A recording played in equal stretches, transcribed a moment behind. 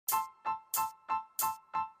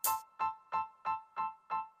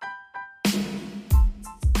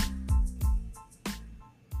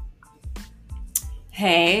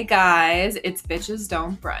Hey guys, it's Bitches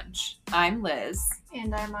Don't Brunch. I'm Liz.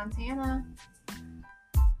 And I'm Montana.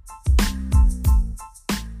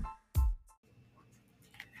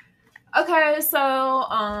 Okay,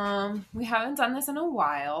 so we haven't done this in a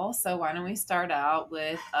while, so why don't we start out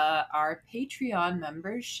with our Patreon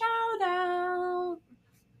members shout out.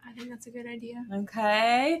 I think that's a good idea.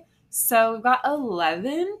 Okay. So we've got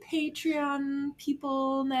 11 Patreon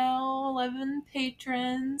people now, 11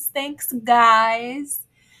 patrons. Thanks, guys.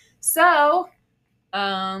 So,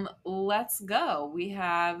 let's go. We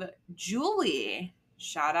have Julie.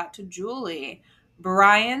 Shout out to Julie.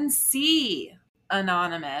 Brian C.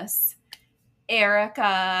 Anonymous.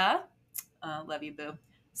 Erica. Love you, boo.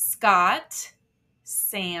 Scott.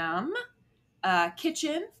 Sam.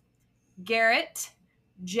 Kitchen. Garrett.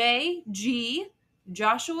 J.G.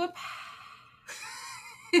 Joshua.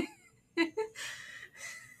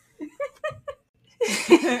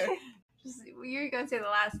 You're going to say the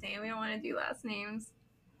last name. We don't want to do last names.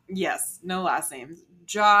 Yes, no last names.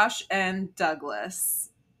 Josh and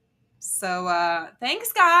Douglas. So,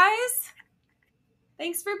 thanks, guys.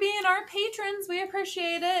 Thanks for being our patrons. We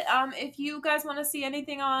appreciate it. If you guys want to see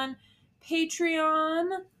anything on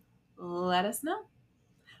Patreon, let us know.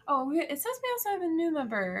 Oh, it says we also have a new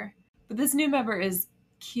member. But this new member is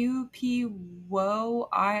QPWOIRU.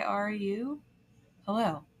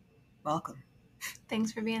 Hello. Welcome.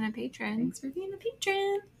 Thanks for being a patron. Thanks for being a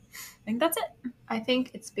patron. I think that's it. I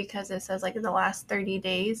think it's because it says like the last 30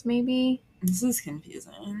 days, maybe. This is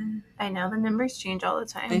confusing. I know, the numbers change all the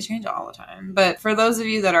time. They change all the time. But for those of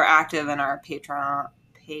you that are active in our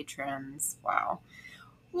patrons, wow.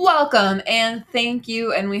 Welcome and thank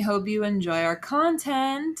you, and we hope you enjoy our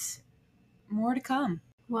content. More to come.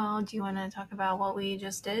 Well, do you want to talk about what we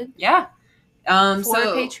just did? Yeah. For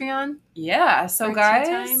Patreon? Yeah. So or guys,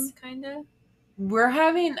 tea time, kind of?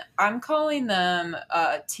 I'm calling them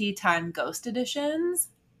Tea Time Ghost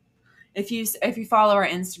Editions. If you follow our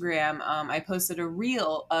Instagram, I posted a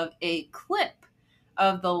reel of a clip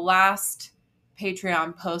of the last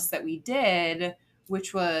Patreon post that we did,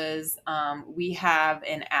 which was we have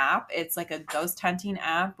an app. It's like a ghost hunting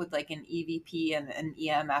app with like an EVP and an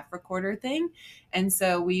EMF recorder thing. And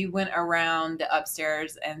so we went around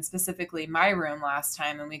upstairs and specifically my room last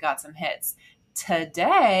time and we got some hits.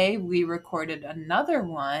 Today we recorded another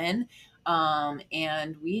one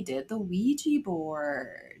and we did the Ouija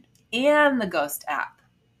board and the ghost app.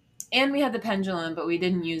 And we had the pendulum, but we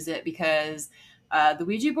didn't use it because the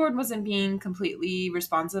Ouija board wasn't being completely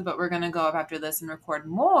responsive, but we're going to go up after this and record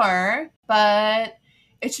more. But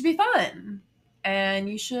it should be fun. And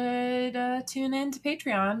you should tune in to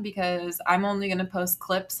Patreon because I'm only going to post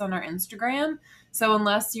clips on our Instagram. So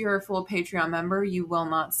unless you're a full Patreon member, you will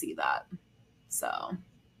not see that. So,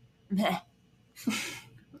 meh.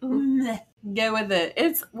 Meh. Go with it.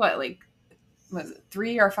 It's what, like, was it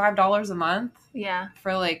 $3 or $5 a month? Yeah.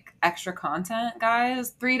 For like extra content,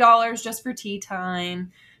 guys. $3 just for tea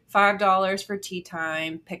time, $5 for tea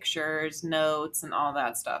time, pictures, notes, and all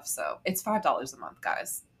that stuff. So it's $5 a month,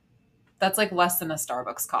 guys. That's like less than a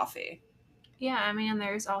Starbucks coffee. Yeah, I mean, and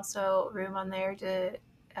there's also room on there to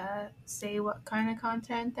say what kind of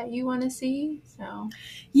content that you want to see. So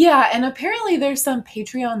yeah, and apparently there's some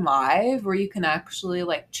Patreon Live where you can actually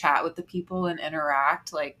like chat with the people and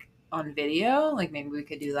interact like on video. Like maybe we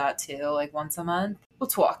could do that too, like once a month. We'll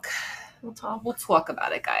talk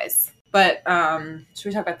about it, guys. But should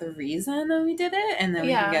we talk about the reason that we did it and then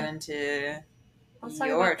we can get into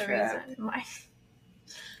your trip?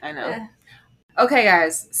 I know. Yeah. Okay,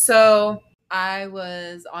 guys. So I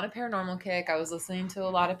was on a paranormal kick. I was listening to a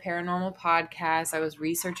lot of paranormal podcasts. I was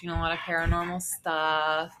researching a lot of paranormal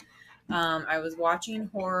stuff. I was watching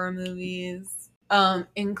horror movies,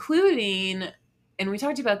 including, and we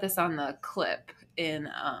talked about this on the clip in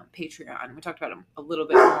Patreon. We talked about it a little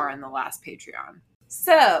bit more in the last Patreon.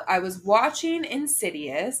 So I was watching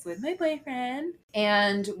Insidious with my boyfriend,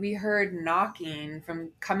 and we heard knocking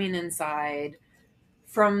from coming inside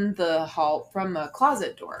from the hall, from a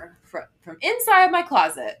closet door, from inside my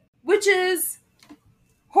closet, which is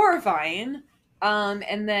horrifying.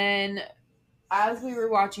 And then as we were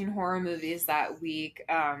watching horror movies that week,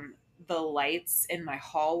 the lights in my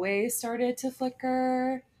hallway started to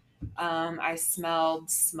flicker. I smelled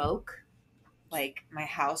smoke. Like my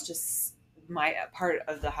house my part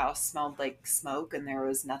of the house smelled like smoke and there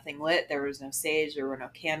was nothing lit. There was no sage. There were no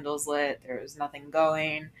candles lit. There was nothing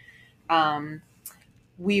going.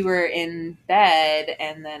 We were in bed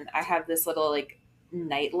and then I have this little like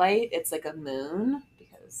night light. It's like a moon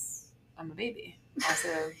because I'm a baby. Also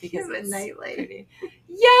because it's a night light.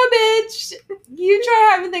 Yeah, bitch. You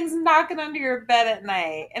try having things knocking under your bed at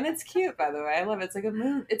night. And it's cute, by the way. I love it. It's like a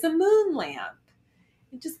moon. It's a moon lamp.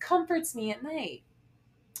 It just comforts me at night.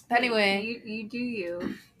 But anyway. You do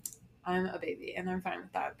you. I'm a baby, and I'm fine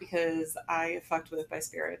with that because I get fucked with by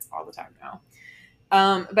spirits all the time now.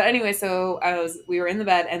 But anyway, so we were in the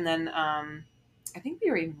bed, and then I think we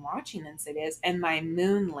were even watching Insidious, and my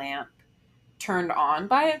moon lamp turned on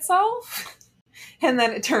by itself, and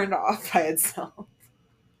then it turned off by itself.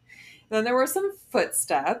 Then there were some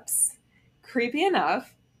footsteps, creepy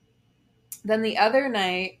enough. Then the other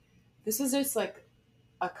night, this was just like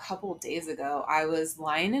a couple days ago, I was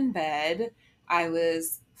lying in bed, I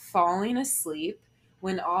was falling asleep,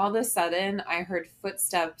 when all of a sudden I heard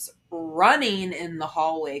footsteps running in the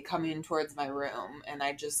hallway coming towards my room, and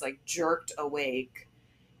I just like jerked awake,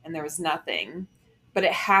 and there was nothing. But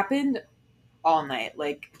it happened all night,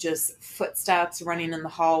 like just footsteps running in the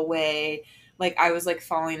hallway. Like I was like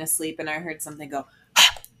falling asleep and I heard something go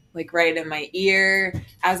like right in my ear.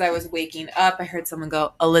 As I was waking up, I heard someone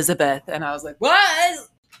go, Elizabeth, and I was like,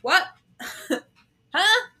 what?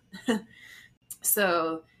 Huh?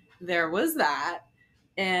 So there was that.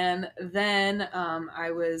 And then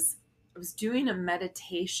I was doing a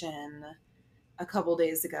meditation a couple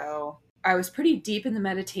days ago. I was pretty deep in the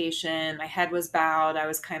meditation. My head was bowed. I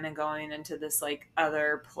was kind of going into this like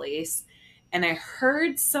other place. And I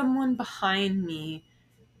heard someone behind me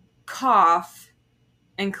cough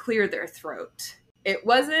and clear their throat. It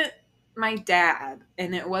wasn't my dad,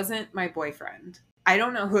 and it wasn't my boyfriend. I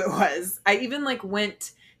don't know who it was. I even like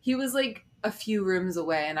went, he was like a few rooms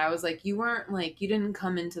away, and I was like, you didn't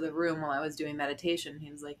come into the room while I was doing meditation.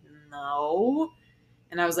 He was like, no.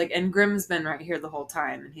 And I was like, and Grim's been right here the whole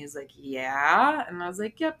time. And he's like, yeah. And I was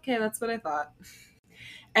like, yep, okay, that's what I thought.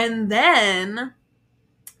 And then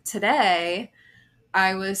today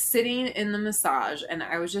I was sitting in the massage, and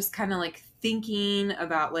I was just kind of like thinking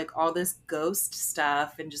about like all this ghost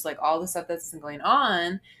stuff and just like all the stuff that's been going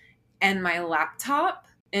on. And my laptop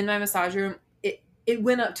in my massage room, it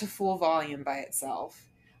went up to full volume by itself.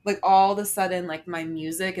 Like all of a sudden, like my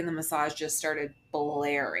music in the massage just started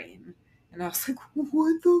blaring. And I was like,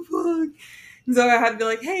 what the fuck? And so I had to be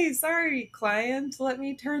like, hey, sorry, client, let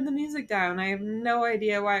me turn the music down. I have no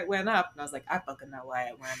idea why it went up. And I was like, I fucking know why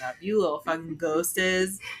it went up. You little fucking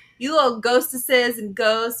ghostes. You little ghostesses and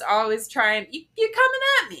ghosts always trying. You're coming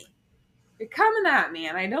at me. You're coming at me,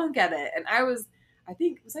 and I don't get it. And was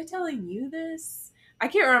I telling you this? I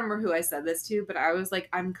can't remember who I said this to, but I was like,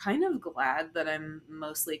 I'm kind of glad that I'm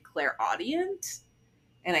mostly clairaudient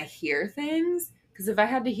and I hear things. Because if I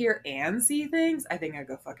had to hear and see things, I think I'd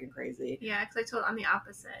go fucking crazy. Yeah, because I'm the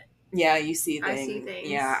opposite. Yeah, you see things. I see things.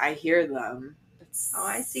 Yeah, I hear them.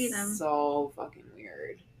 I see them. So fucking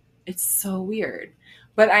weird. It's so weird.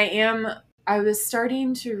 But I was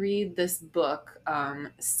starting to read this book,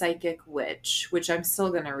 Psychic Witch, which I'm still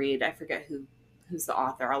going to read. I forget who's the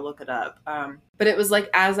author. I'll look it up. But it was like,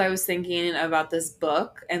 as I was thinking about this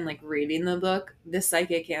book and like reading the book, this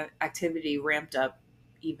psychic activity ramped up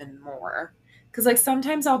even more. Because like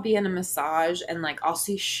sometimes I'll be in a massage and like I'll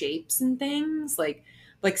see shapes and things, like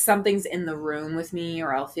something's in the room with me,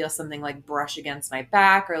 or I'll feel something like brush against my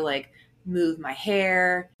back or like move my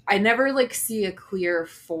hair. I never like see a clear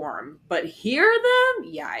form, but hear them?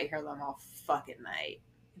 Yeah, I hear them all fucking night.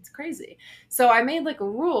 It's crazy. So I made like a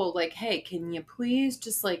rule, like, hey, can you please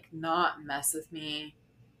just like not mess with me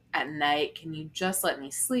at night? Can you just let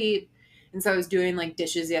me sleep? And so I was doing like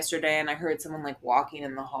dishes yesterday, and I heard someone like walking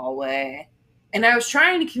in the hallway. And I was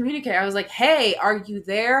trying to communicate. I was like, hey, are you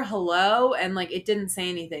there? Hello? And like, it didn't say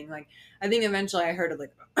anything. Like, I think eventually I heard it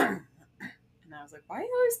like, and I was like, why are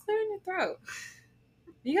you always clearing your throat?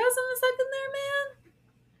 You got something stuck in there, man?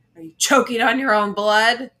 Are you choking on your own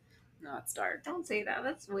blood? No, it's dark. Don't say that.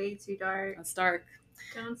 That's way too dark. It's dark.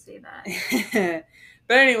 Don't say that.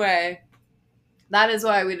 But anyway, that is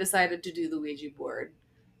why we decided to do the Ouija board.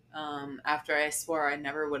 After I swore I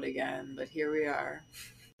never would again, but here we are.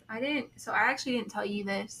 I actually didn't tell you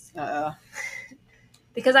this. Uh-oh.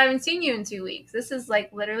 Because I haven't seen you in 2 weeks. This is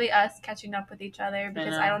like literally us catching up with each other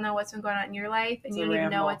because I don't know what's been going on in your life, and you don't even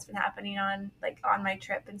know what's been happening on my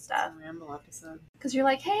trip and stuff. It's a ramble episode. Because you're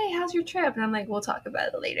like, hey, how's your trip? And I'm like, we'll talk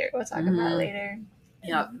about it later.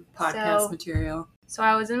 Yep, podcast material. So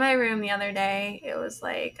I was in my room the other day. It was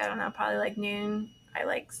like, I don't know, probably like noon. I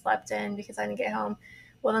like slept in because I didn't get home.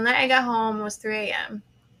 Well, the night I got home was 3 a.m.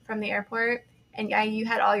 from the airport. And you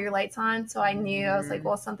had all your lights on, so I knew. I was like,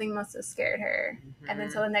 well, something must have scared her. Mm-hmm. And then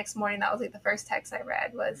so the next morning, that was like the first text I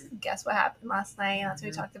read was, guess what happened last night? And that's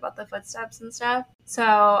when we talked about the footsteps and stuff. So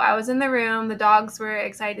I was in the room. The dogs were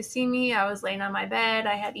excited to see me. I was laying on my bed.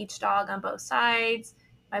 I had each dog on both sides.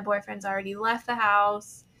 my boyfriend's already left the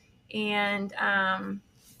house, and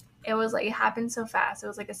it was like, it happened so fast. It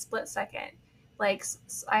was like a split second. Like,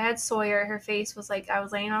 I had Sawyer, her face was like, I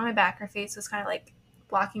was laying on my back, her face was kind of like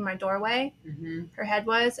blocking my doorway. Mm-hmm. Her head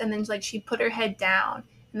was, and then like she put her head down,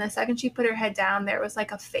 and the second she put her head down, there was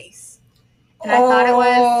like a face, and I thought it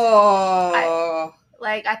was,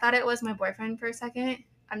 I thought it was my boyfriend for a second.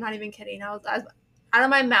 I'm not even kidding. I was out of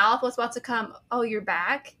my mouth was about to come, "Oh, you're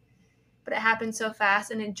back," but it happened so fast,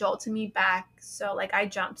 and it jolted me back. So like I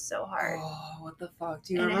jumped so hard. Oh, what the fuck?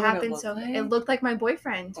 Do you And remember it happened what it looked like? It looked like my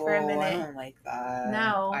boyfriend for a minute. I don't like that.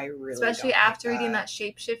 No, I really especially don't after like reading that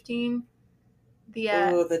shape shifting.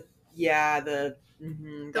 The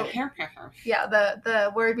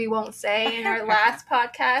word we won't say in our last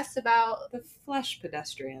podcast about the flesh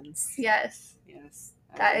pedestrians. Yes.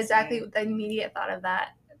 That exactly the immediate thought of that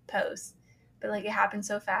post. But like it happened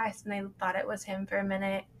so fast, and I thought it was him for a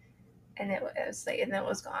minute, and it was like, and then it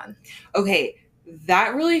was gone. Okay,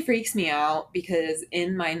 that really freaks me out because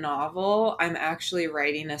in my novel, I'm actually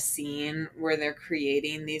writing a scene where they're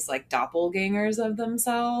creating these like doppelgangers of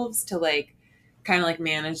themselves to like kind of like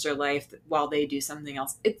manage their life while they do something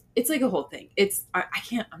else. It's like a whole thing.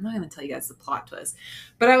 I'm not going to tell you guys the plot twist,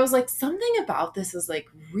 but I was like, something about this is like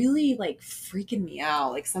really like freaking me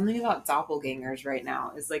out. Like something about doppelgangers right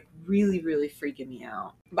now is like really, really freaking me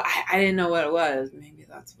out. But I didn't know what it was. Maybe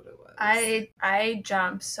that's what it was. I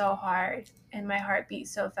jumped so hard and my heart beat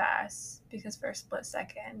so fast because for a split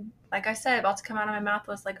second, like I said, about to come out of my mouth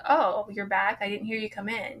was like, "Oh, you're back. I didn't hear you come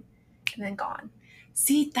in," and then gone.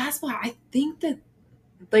 See, that's why I think that,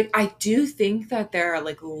 like, I do think that there are,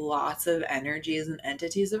 like, lots of energies and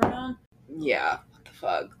entities around. Yeah, what the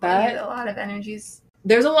fuck? There's a lot of energies.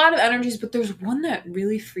 There's a lot of energies, but there's one that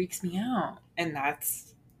really freaks me out, and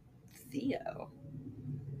that's Theo.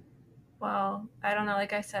 Well, I don't know.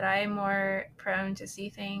 Like I said, I'm more prone to see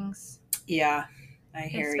things. Yeah, I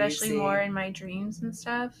hear you. Especially more in my dreams and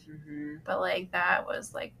stuff. Mm-hmm. But, like, that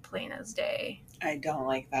was, like, plain as day. I don't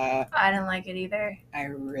like that. I didn't like it either. I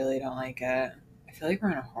really don't like it. I feel like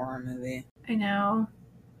we're in a horror movie. I know.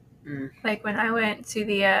 Like, when I went to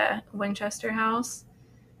the Winchester house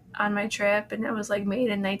on my trip, and it was, like, made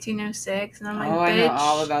in 1906, and I'm like, bitch. I know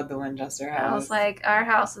all about the Winchester house. I was like, our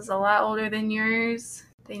house is a lot older than yours.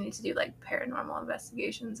 They need to do, like, paranormal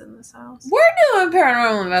investigations in this house. We're doing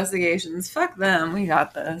paranormal investigations. Fuck them. We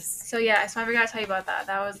got this. So, yeah, so I forgot to tell you about that.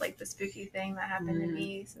 That was, like, the spooky thing that happened to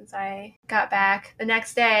me since I got back. The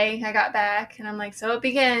next day, I got back, and I'm like, so it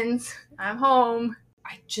begins. I'm home.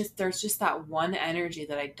 There's just that one energy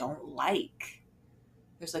that I don't like.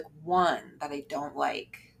 There's, like, one that I don't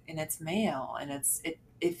like, and it's male, and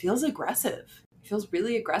it feels aggressive. It feels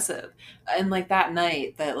really aggressive. And like that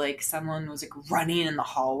night that like someone was like running in the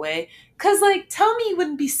hallway. Cause like tell me you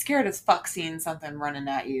wouldn't be scared as fuck seeing something running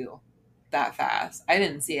at you that fast. I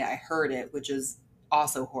didn't see it. I heard it, which is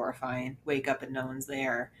also horrifying. Wake up and no one's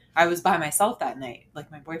there. I was by myself that night. Like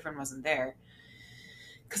my boyfriend wasn't there.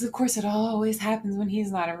 Cause of course it always happens when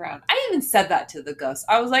he's not around. I even said that to the ghost.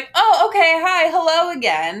 I was like, oh, okay. Hi. Hello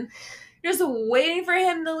again. You're just waiting for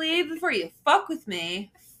him to leave before you fuck with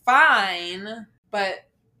me. Fine. But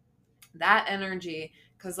that energy,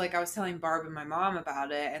 because like I was telling Barb and my mom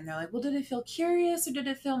about it, and they're like, well, did it feel curious or did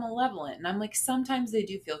it feel malevolent? And I'm like, sometimes they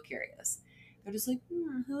do feel curious. They're just like,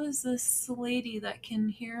 who is this lady that can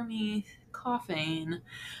hear me coughing?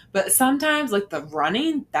 But sometimes like the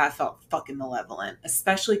running, that felt fucking malevolent,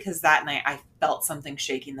 especially because that night I felt something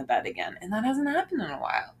shaking the bed again, and that hasn't happened in a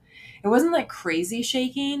while. It wasn't like crazy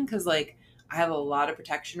shaking because like I have a lot of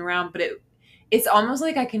protection around, but it's almost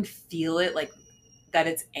like I can feel it, like that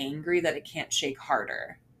it's angry that it can't shake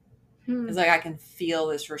harder. It's like I can feel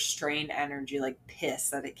this restrained energy, like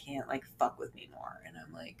piss that it can't like fuck with me more. And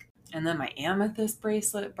I'm like, and then my amethyst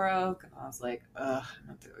bracelet broke, and I was like, ugh, I'm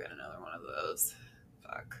gonna have to go get another one of those.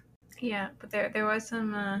 Fuck. Yeah, but there was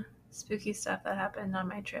some spooky stuff that happened on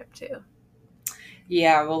my trip too.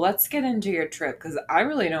 Yeah, well, let's get into your trip because I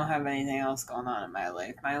really don't have anything else going on in my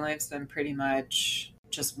life. My life's been pretty much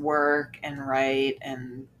just work and write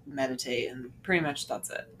and meditate, and pretty much that's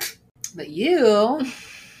it. But you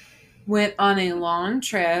went on a long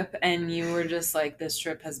trip, and you were just like, this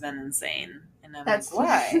trip has been insane. And I'm like,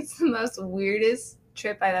 why? It's the most weirdest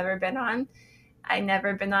trip I've ever been on. I've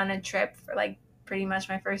never been on a trip for like pretty much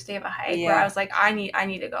my first day of a hike where I was like, I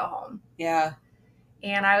need to go home. Yeah.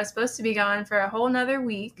 And I was supposed to be gone for a whole nother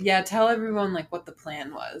week. Yeah, tell everyone like what the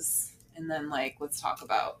plan was, and then like let's talk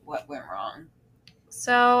about what went wrong.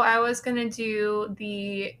 So I was going to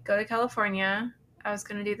go to California. I was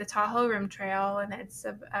going to do the Tahoe Rim Trail, and it's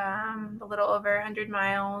a little over 100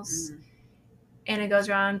 miles. And it goes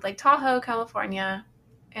around like Tahoe, California.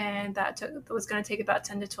 and was going to take about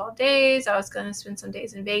 10 to 12 days. I was going to spend some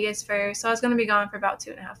days in Vegas first. So I was going to be gone for about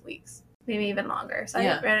 2.5 weeks, maybe even longer. So I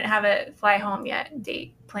didn't have a fly home yet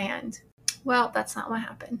date planned. Well, that's not what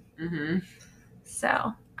happened. Mm-hmm.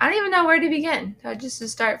 So I don't even know where to begin. So just to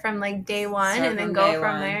start from like day one and then go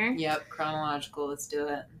from there. Yep, chronological. Let's do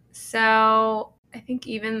it. So I think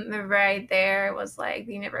even the ride there was like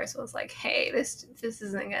the universe was like, hey, this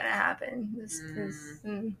isn't gonna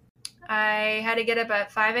happen. I had to get up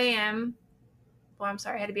at 5 a.m. Well, I'm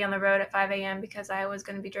sorry, I had to be on the road at 5 a.m. because I was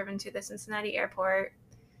going to be driven to the Cincinnati airport,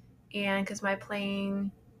 and because my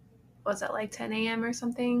plane was at like 10 a.m. or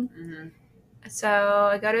something. Mm-hmm. So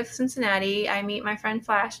I go to Cincinnati. I meet my friend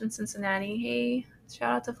Flash in Cincinnati. Hey,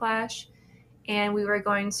 shout out to Flash. And we were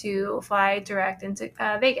going to fly direct into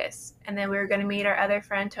Vegas. And then we were going to meet our other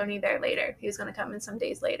friend Tony there later. He was going to come in some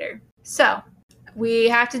days later. So we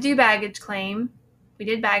have to do baggage claim. We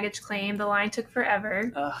did baggage claim. The line took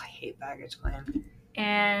forever. Oh, I hate baggage claim.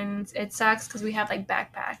 And it sucks because we have like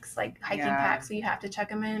backpacks, like hiking packs. So you have to check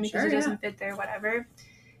them in because it doesn't fit there, whatever.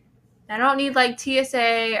 I don't need like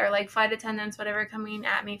TSA or like flight attendants, whatever, coming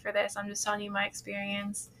at me for this. I'm just telling you my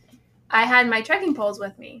experience. I had my trekking poles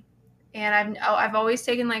with me. And I've always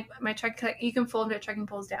taken like my you can fold your trekking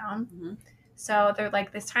poles down. Mm-hmm. So they're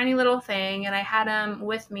like this tiny little thing. And I had them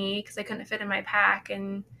with me because they couldn't fit in my pack.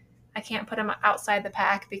 And I can't put them outside the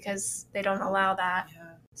pack because they don't allow that. Yeah.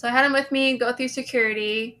 So I had them with me, go through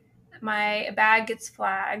security. My bag gets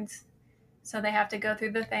flagged. So they have to go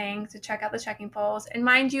through the thing to check out the trekking poles. And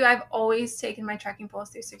mind you, I've always taken my trekking poles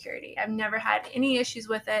through security. I've never had any issues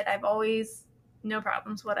with it. I've always, no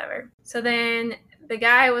problems, whatever. So then the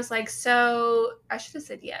guy was like, so I should have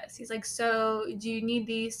said yes. He's like, so do you need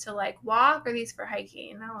these to like walk or these for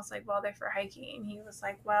hiking? And I was like, well, they're for hiking. He was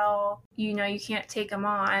like, well, you can't take them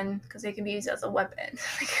on because they can be used as a weapon.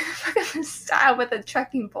 Like, fucking style with a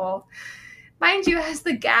trekking pole. Mind you, it has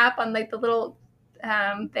the gap on like the little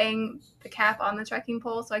thing, the cap on the trekking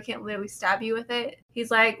pole, so I can't literally stab you with it.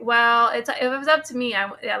 He's like, well, if it was up to me,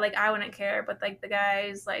 I wouldn't care, but like the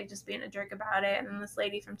guy's like just being a jerk about it. And then this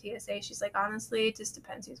lady from TSA, she's like, honestly, it just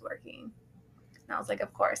depends who's working. And I was like,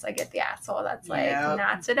 of course, I get the asshole that's like,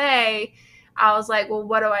 not today. I was like, well,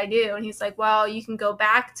 what do I do? And he's like, well, you can go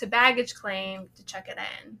back to baggage claim to check it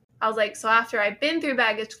in. I was like, so after I've been through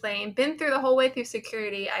baggage claim, been through the whole way through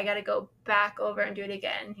security, I got to go back over and do it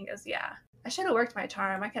again. He goes, yeah. I should have worked my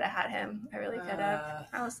charm. I could have had him. I really could have.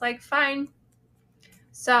 I was like, fine.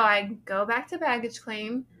 So I go back to baggage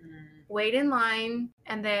claim, wait in line,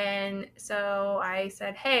 and then so I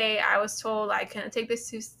said, hey, I was told I couldn't take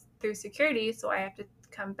this through security, so I have to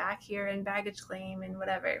come back here and baggage claim and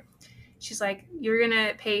whatever. She's like, you're going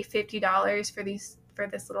to pay $50 for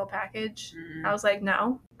this little package? I was like,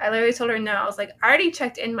 no. I literally told her no. I was like, I already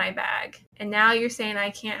checked in my bag, and now you're saying I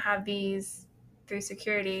can't have these through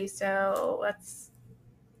security, so let's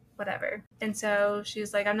whatever. And so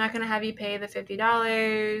she's like, I'm not gonna have you pay the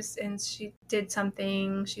 $50. And she did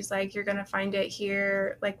something. She's like, you're gonna find it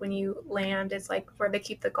here, like when you land, it's like where they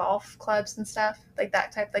keep the golf clubs and stuff, like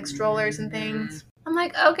that type, like strollers and things. I'm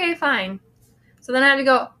like, okay, fine. So then I had to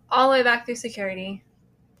go all the way back through security.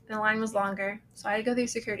 The line was longer, so I had to go through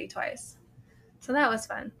security twice. So that was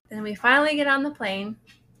fun. Then we finally get on the plane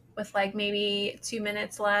with like maybe 2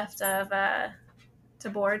 minutes left of to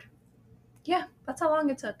board. Yeah, that's how long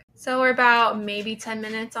it took. So we're about maybe 10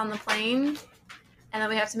 minutes on the plane, and then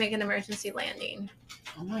we have to make an emergency landing.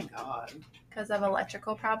 Oh my God. Because of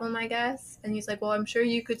electrical problem, I guess. And he's like, well, I'm sure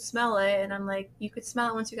you could smell it. And I'm like, you could smell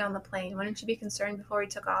it once you got on the plane. Wouldn't you be concerned before we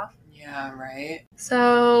took off? Yeah, right.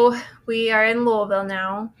 So we are in Louisville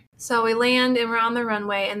now. So we land and we're on the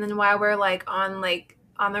runway, and then while we're like on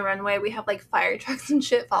the runway, we have like fire trucks and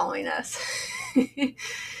shit following us.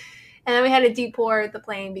 And then we had to deport the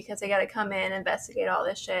plane because they got to come in and investigate all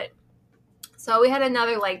this shit. So we had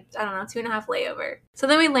another 2.5 layover. So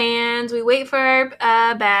then we land, we wait for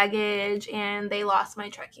our baggage, and they lost my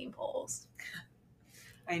trekking poles.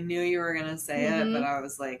 I knew you were going to say it, but I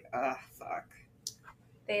was like, fuck.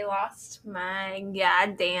 They lost my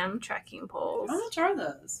goddamn trekking poles. How much are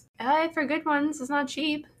those? For good ones, it's not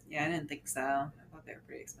cheap. Yeah, I didn't think so. I thought they were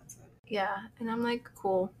pretty expensive. Yeah, and I'm like,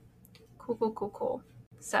 cool.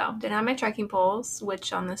 So, didn't have my trekking poles,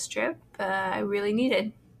 which on this trip, I really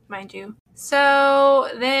needed, mind you. So,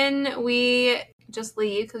 then we just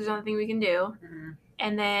leave because there's nothing we can do. Mm-hmm.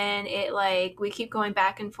 And then we keep going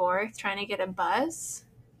back and forth trying to get a bus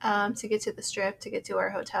to get to the strip, to get to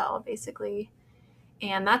our hotel, basically.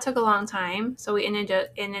 And that took a long time. So, we ended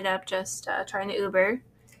up just trying to Uber.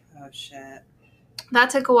 Oh, shit.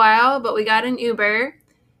 That took a while, but we got an Uber.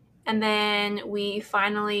 And then we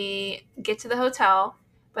finally get to the hotel.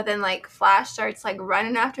 But then, like, Flash starts, like,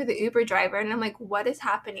 running after the Uber driver, and I'm like, what is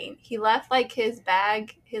happening? He left, like, his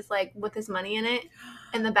bag, with his money in it,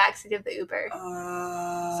 in the backseat of the Uber.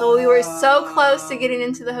 So we were so close to getting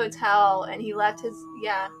into the hotel, and he left his,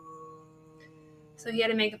 So he had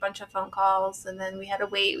to make a bunch of phone calls, and then we had to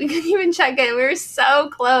wait. We couldn't even check in. We were so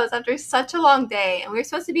close after such a long day, and we were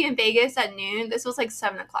supposed to be in Vegas at noon. This was, like,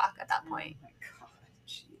 7 o'clock at that point. Oh, my God.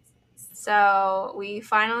 Jesus. So we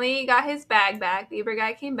finally got his bag back. The Uber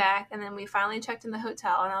guy came back, and then we finally checked in the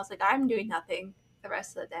hotel, and I was like, I'm doing nothing the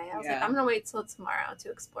rest of the day. I was like, I'm going to wait till tomorrow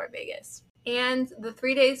to explore Vegas. And the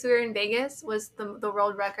 3 days we were in Vegas was the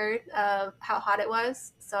world record of how hot it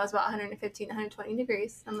was. So it was about 115, 120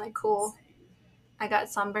 degrees. I'm like, cool. I got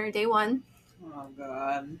sunburned day 1. Oh,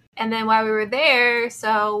 God. And then while we were there,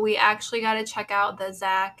 so we actually got to check out the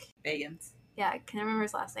Zach Bagans. Yeah, I can't remember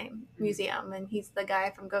his last name. Museum, and he's the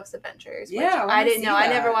guy from Ghost Adventures. Which Yeah, I didn't know. I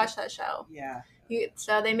never watched that show. Yeah.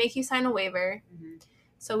 So they make you sign a waiver. Mm-hmm.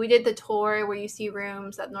 So we did the tour where you see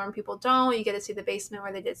rooms that normal people don't. You get to see the basement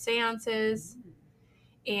where they did seances.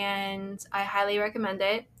 Mm-hmm. And I highly recommend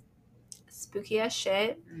it. Spooky as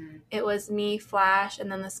shit. Mm-hmm. It was me, Flash,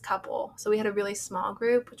 and then this couple. So we had a really small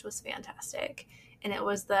group, which was fantastic. And it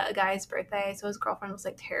was the guy's birthday, so his girlfriend was,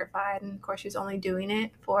 like, terrified. And, of course, she was only doing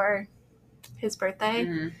it for his birthday.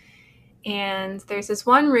 Mm-hmm. And there's this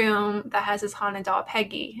one room that has this haunted doll,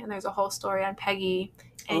 Peggy, and there's a whole story on Peggy,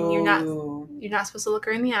 and you're not supposed to look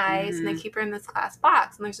her in the eyes. Mm-hmm. And they keep her in this glass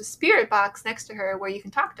box, and there's a spirit box next to her where you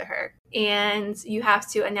can talk to her, and you have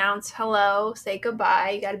to announce hello, say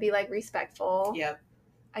goodbye. You got to be, like, respectful. Yep.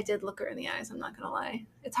 I did look her in the eyes, I'm not gonna lie.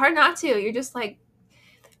 It's hard not to. You're just like,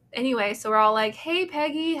 anyway, so we're all like, hey,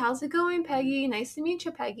 Peggy, how's it going, Peggy? Nice to meet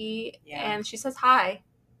you, Peggy. Yeah. And she says hi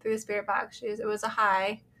through the spirit box. It was a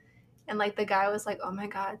hi. And, like, the guy was like, oh, my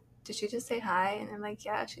God, did she just say hi? And I'm like,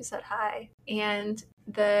 yeah, she said hi. And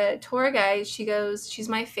the tour guide, she goes, she's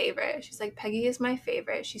my favorite. She's like, Peggy is my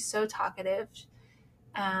favorite. She's so talkative.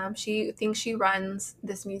 She thinks she runs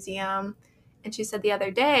this museum. And she said the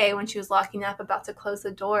other day when she was locking up, about to close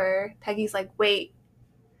the door, Peggy's like, wait.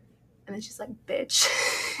 And then she's like, bitch.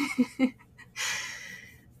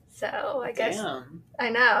 So I guess, I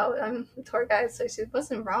know, I'm the tour guide, so she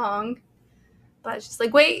wasn't wrong. But she's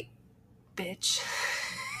like, wait, bitch.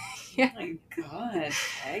 Yeah. Oh my God,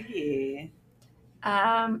 Peggy.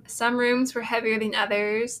 Some rooms were heavier than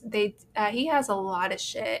others. He has a lot of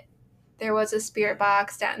shit. There was a spirit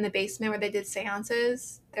box down in the basement where they did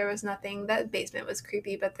seances. There was nothing. That basement was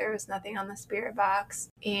creepy, but there was nothing on the spirit box.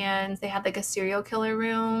 And they had, like, a serial killer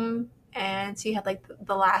room. And she had, like,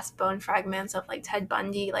 the last bone fragments of, like, Ted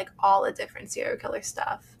Bundy, like, all the different serial killer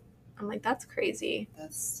stuff. I'm like, that's crazy.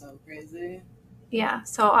 That's so crazy. Yeah,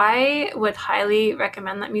 so I would highly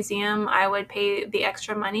recommend that museum. I would pay the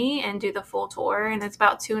extra money and do the full tour, and it's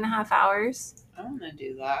about 2.5 hours. I want to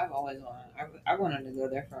do that. I've always I wanted to go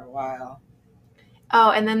there for a while.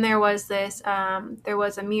 Oh, and then there was this, there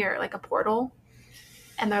was a mirror, like a portal.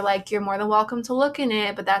 And they're like, you're more than welcome to look in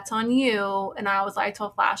it, but that's on you. And I was like, I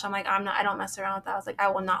told Flash, I'm like, I don't mess around with that. I was like, I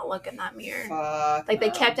will not look in that mirror. Fuck like,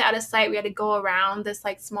 they kept it out of sight. We had to go around this,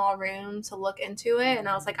 like, small room to look into it. And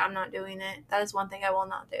I was like, I'm not doing it. That is one thing I will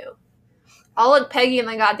not do. I'll look Peggy in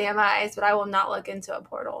the goddamn eyes, but I will not look into a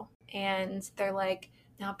portal. And they're like,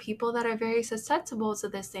 now people that are very susceptible to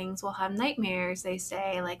these things will have nightmares, they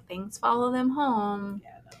say. Like, things follow them home.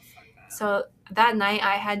 Yeah, no, fuck that. So that night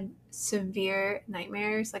I had severe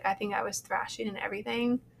nightmares. Like, I think I was thrashing and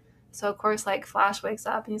everything. So, of course, like, Flash wakes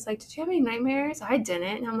up and he's like, did you have any nightmares? I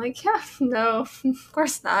didn't. And I'm like, yeah, no, of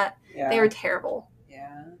course not. Yeah. They were terrible.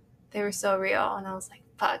 Yeah. They were so real. And I was like,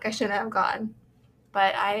 fuck, I shouldn't have gone.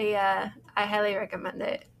 But I highly recommend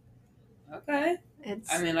it. Okay.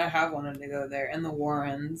 I mean, I have wanted to go there. And the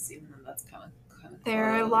Warrens, even though that's kind of there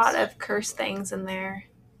are a lot of cursed things in there.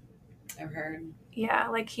 I've heard. Yeah,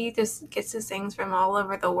 like, he just gets his things from all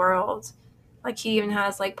over the world. Like, he even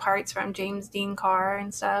has, like, parts from James Dean Carr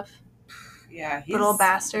and stuff. Yeah, he's little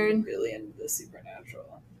bastard. Really into the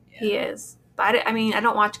supernatural. Yeah. He is. But I mean, I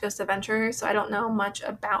don't watch Ghost Adventures, so I don't know much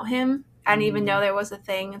about him. I didn't even know there was a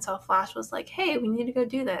thing until Flash was like, hey, we need to go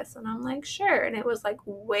do this. And I'm like, sure. And it was, like,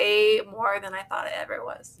 way more than I thought it ever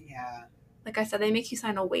was. Yeah. Like I said, they make you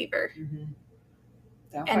sign a waiver. Mm-hmm.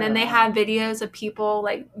 And then they have videos of people,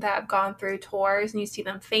 like, that have gone through tours, and you see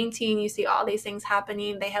them fainting. You see all these things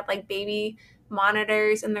happening. They have, like, baby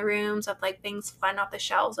monitors in the rooms of, like, things flying off the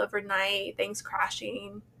shelves overnight, things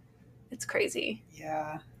crashing. It's crazy.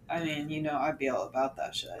 Yeah. I mean, I'd be all about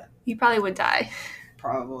that shit. You probably would die.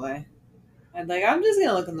 Probably. I'm just going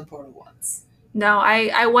to look in the portal once. No,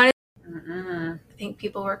 I wanted... Mm-mm. I think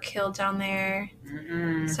people were killed down there.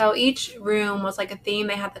 Mm-mm. So each room was like a theme.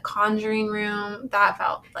 They had the Conjuring room. That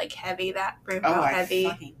felt like heavy. That room felt heavy. I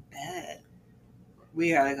fucking bet.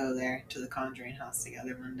 We gotta go there to the Conjuring house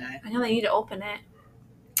together one day. I know they need to open it.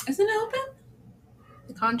 Isn't it open?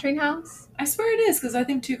 The Conjuring house? I swear it is, because I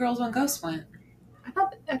think 2 Girls, 1 Ghost went.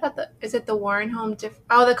 I thought is it the Warren home?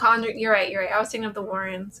 Oh, the Conjuring. You're right. I was thinking of the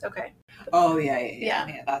Warrens. Okay. Oh,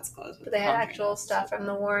 yeah, that's close. But they had actual stuff from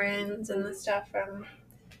the Warrens and the stuff from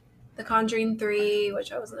the Conjuring 3,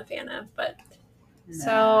 which I wasn't a fan of. But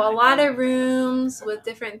so a lot of rooms with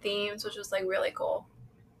different themes, which was like really cool.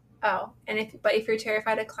 Oh, and if you're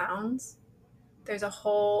terrified of clowns, there's a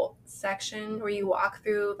whole section where you walk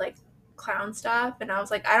through like clown stuff, and I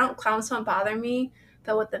was like, clowns don't bother me,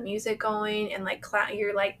 but with the music going and like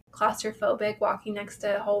you're like claustrophobic walking next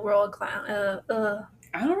to a whole row of clown.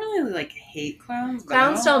 I don't really like hate clowns.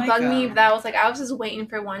 Clowns don't bug me, but I was just waiting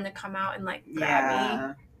for one to come out and like grab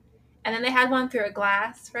me. And then they had one through a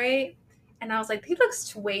glass, right? And I was like, he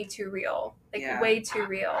looks way too real, way too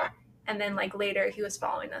real. And then like later he was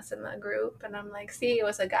following us in the group, and I'm like, see, it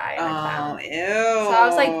was a guy and a clown. Ew. So I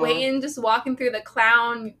was like waiting, just walking through the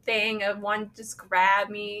clown thing of one just grab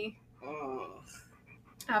me. Ugh.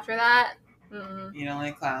 After that, you don't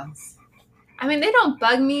like clowns? I mean, they don't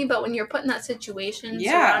bug me, but when you're put in that situation,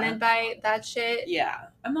 surrounded by that shit. Yeah,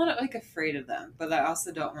 I'm not like afraid of them, but I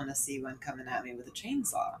also don't want to see one coming at me with a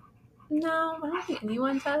chainsaw. No, I don't think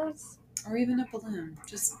anyone does. Or even a balloon.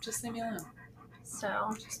 Just leave me alone.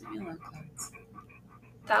 So just leave me alone, clowns.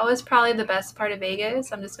 That was probably the best part of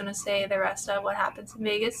Vegas. I'm just gonna say the rest of what happens in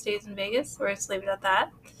Vegas stays in Vegas. We're just leave it at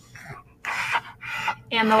that.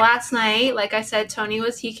 And the last night, like I said,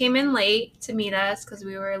 he came in late to meet us because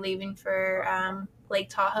we were leaving for Lake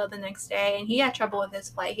Tahoe the next day, and he had trouble with his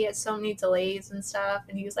flight. He had so many delays and stuff,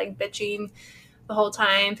 and he was like bitching the whole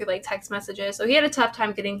time through like text messages. So he had a tough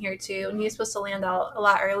time getting here too, and he was supposed to land out a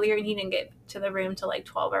lot earlier, and he didn't get to the room till like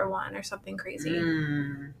 12 or 1 or something crazy.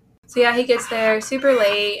 So yeah, he gets there super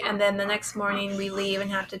late, and then the next morning we leave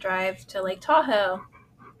and have to drive to Lake Tahoe,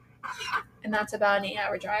 and that's about an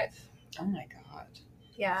 8-hour drive. Oh my god.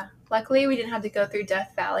 Yeah. Luckily, we didn't have to go through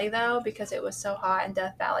Death Valley, though, because it was so hot, and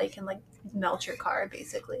Death Valley can, like, melt your car,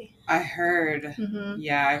 basically. I heard. Mm-hmm.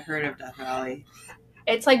 Yeah, I've heard of Death Valley.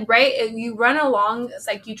 It's, like, you run along, it's,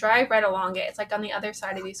 like, you drive right along it. It's, like, on the other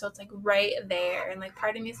side of you, so it's, like, right there. And, like,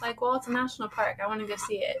 part of me is like, well, it's a national park. I want to go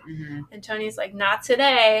see it. Mm-hmm. And Tony's like, not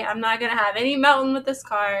today. I'm not going to have any melting with this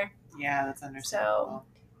car. Yeah, that's understandable. So,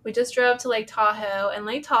 we just drove to Lake Tahoe, and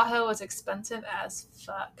Lake Tahoe was expensive as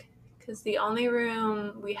fuck. Because the only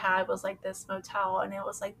room we had was like this motel, and it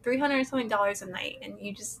was like $300 something a night, and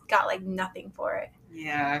you just got like nothing for it.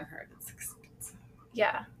 Yeah, I've heard it's expensive.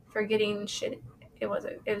 Yeah, for getting shit, it was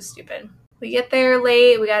stupid. We get there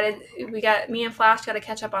late. Me and Flash got to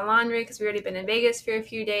catch up on laundry because we already been in Vegas for a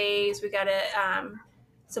few days. We got to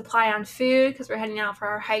supply on food because we're heading out for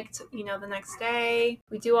our hike, the next day.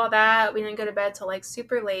 We do all that. We didn't go to bed till like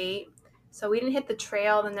super late. So we didn't hit the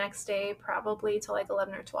trail the next day probably till like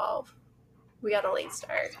 11 or 12. We got a late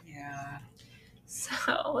start. Yeah.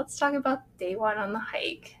 So let's talk about day 1 on the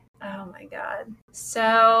hike. Oh my god.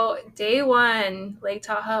 So day 1, Lake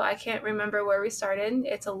Tahoe, I can't remember where we started.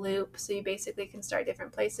 It's a loop, so you basically can start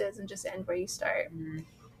different places and just end where you start. Mm-hmm.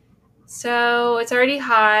 So it's already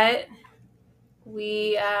hot.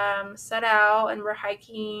 We set out and we're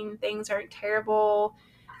hiking. Things aren't terrible.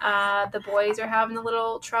 The boys are having a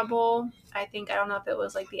little trouble. I don't know if it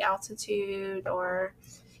was like the altitude, or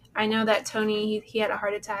I know that Tony, he had a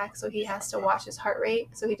heart attack, so he has to watch his heart rate.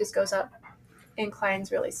 So he just goes up and climbs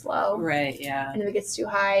really slow. Right, yeah. And if it gets too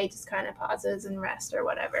high, he just kind of pauses and rests or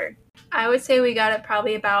whatever. I would say we got it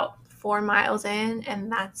probably about 4 miles in, and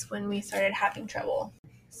that's when we started having trouble.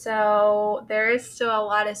 So there is still a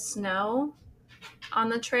lot of snow on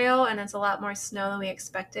the trail, and it's a lot more snow than we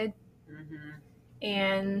expected. Mm-hmm.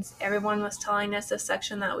 And everyone was telling us the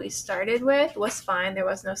section that we started with was fine. There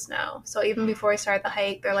was no snow. So even before we started the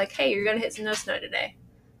hike, they're like, hey, you're going to hit some no snow today.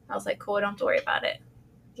 I was like, cool, we don't have to worry about it.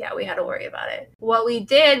 Yeah, we had to worry about it. What we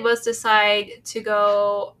did was decide to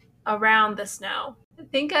go around the snow.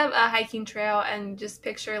 Think of a hiking trail and just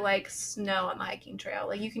picture like snow on the hiking trail.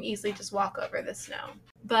 Like you can easily just walk over the snow.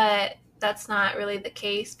 But that's not really the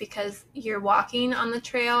case because you're walking on the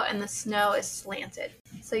trail and the snow is slanted.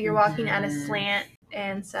 So you're walking at a slant,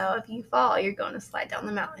 and so if you fall, you're going to slide down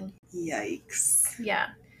the mountain. Yikes. Yeah.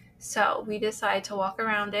 So we decided to walk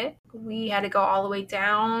around it. We had to go all the way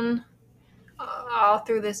down, all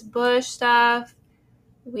through this bush stuff.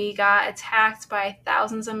 We got attacked by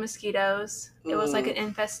thousands of mosquitoes. It was like an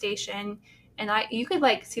infestation. And you could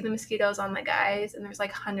like see the mosquitoes on the guys, and there's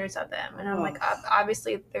like hundreds of them. And I'm like,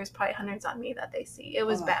 obviously there's probably hundreds on me that they see. It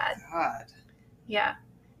was bad. God. Yeah,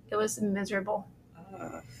 it was miserable.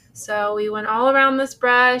 Ugh. So we went all around this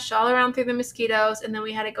brush, all around through the mosquitoes, and then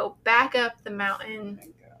we had to go back up the mountain,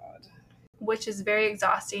 which is very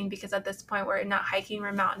exhausting because at this point we're not hiking,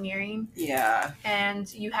 we're mountaineering. Yeah.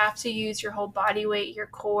 And you have to use your whole body weight, your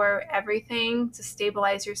core, everything to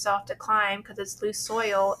stabilize yourself to climb because it's loose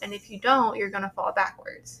soil. And if you don't, you're going to fall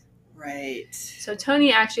backwards. Right. So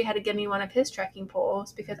Tony actually had to give me one of his trekking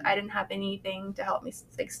poles because I didn't have anything to help me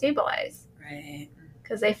like stabilize. Right.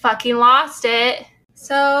 Because they fucking lost it.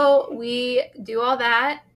 So we do all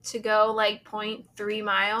that to go like 0.3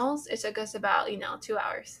 miles. It took us about, 2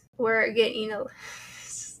 hours. We're getting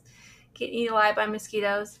eaten alive by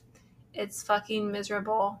mosquitoes. It's fucking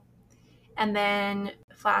miserable. And then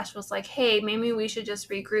Flash was like, hey, maybe we should just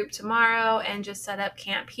regroup tomorrow and just set up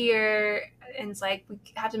camp here. And it's like, we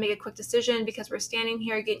have to make a quick decision because we're standing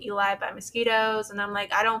here getting eaten alive by mosquitoes. And I'm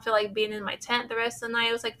like, I don't feel like being in my tent the rest of the night.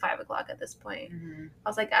 It was like 5 o'clock at this point. Mm-hmm. I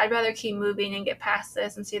was like, I'd rather keep moving and get past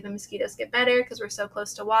this and see if the mosquitoes get better because we're so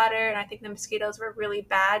close to water. And I think the mosquitoes were really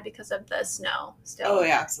bad because of the snow still. Oh,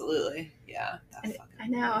 yeah, absolutely. Yeah. I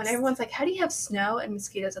know. And everyone's like, how do you have snow and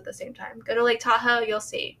mosquitoes at the same time? Go to Lake Tahoe, you'll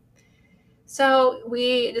see. So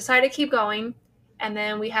we decided to keep going, and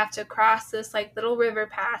then we have to cross this like little river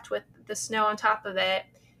patch with the snow on top of it.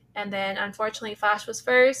 And then unfortunately Flash was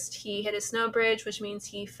first. He hit a snow bridge, which means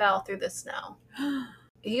he fell through the snow.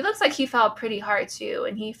 He looks like he fell pretty hard too,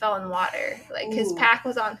 and he fell in water. Like his pack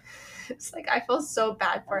was on. It's like I feel so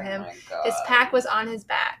bad for him. His pack was on his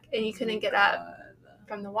back, and he couldn't get up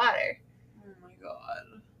from the water. Oh my god.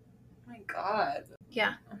 Oh my god.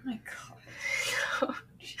 Yeah. Oh my god.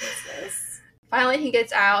 Jesus. Finally, he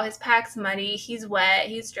gets out. His pack's muddy. He's wet.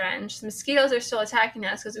 He's drenched. The mosquitoes are still attacking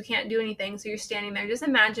us because we can't do anything. So you're standing there. Just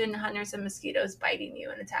imagine hundreds of mosquitoes biting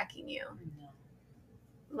you and attacking you. No.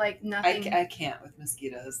 Like nothing. I can't with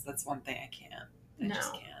mosquitoes. That's one thing I can't. I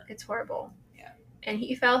just can't. It's horrible. Yeah. And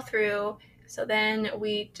he fell through. So then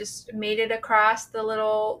we just made it across the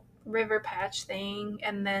little river patch thing.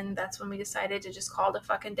 And then that's when we decided to just call it a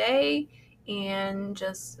fucking day. And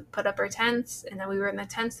just put up our tents, and then we were in the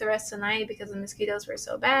tents the rest of the night because the mosquitoes were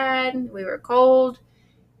so bad. We were cold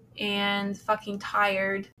and fucking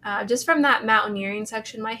tired. Just from that mountaineering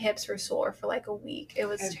section, my hips were sore for like a week. It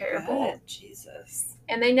was terrible. Jesus.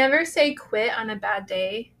 And they never say quit on a bad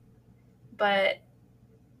day, but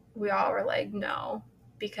we all were like, no,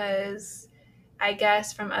 because I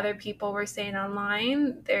guess from other people we're saying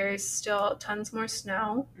online, there's still tons more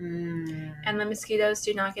snow, and the mosquitoes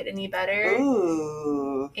do not get any better.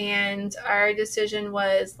 Ooh. And our decision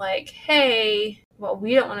was like, hey, well,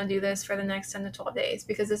 we don't want to do this for the next 10 to 12 days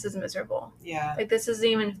because this is miserable. Yeah. Like this is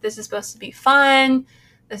supposed to be fun.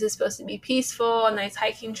 This is supposed to be peaceful, a nice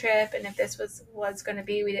hiking trip. And if this was going to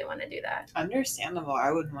be, we didn't want to do that. Understandable. I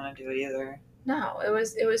wouldn't want to do it either. No, it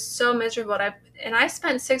was so miserable. And I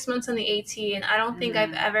spent 6 months on the AT, and I don't think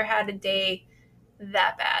I've ever had a day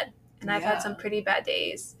that bad. And I've had some pretty bad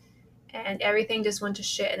days. And everything just went to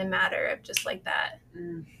shit in a matter of just like that.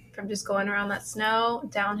 From just going around that snow,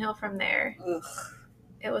 downhill from there. Ugh.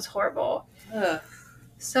 It was horrible. Ugh.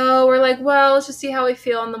 So we're like, well, let's just see how we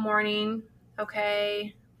feel in the morning.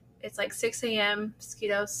 Okay. It's like 6 a.m.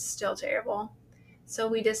 Mosquitoes, still terrible. So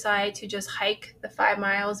we decide to just hike the 5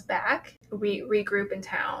 miles back, regroup in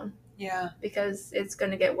town. Yeah. Because it's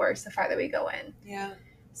going to get worse the farther we go in. Yeah.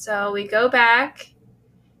 So we go back,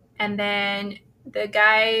 and then the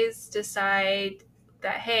guys decide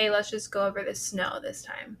that, hey, let's just go over the snow this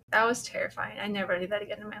time. That was terrifying. I never do that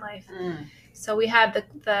again in my life. So we had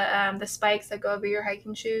the spikes that go over your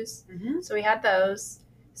hiking shoes. Mm-hmm. So we had those.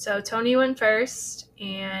 So Tony went first,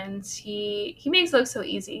 and he makes it look so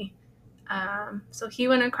easy. So he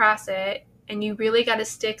went across it, and you really got to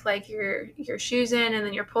stick like your shoes in, and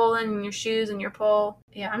then you're pulling, and your shoes and your pull.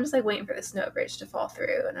 Yeah, I'm just like waiting for the snow bridge to fall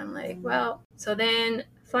through, and I'm like, well. So then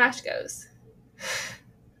Flash goes.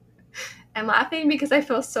 I'm laughing because I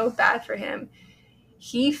feel so bad for him.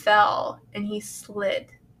 He fell and he slid.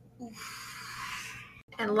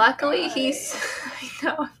 And luckily I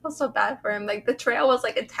know, I feel so bad for him. Like the trail was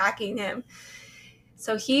like attacking him.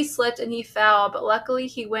 So he slipped and he fell, but luckily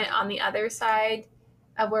he went on the other side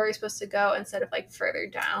of where he's supposed to go instead of like further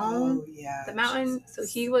down the mountain. Jesus. So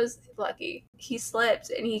he was lucky. He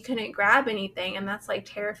slipped and he couldn't grab anything, and that's like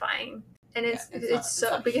terrifying. And it's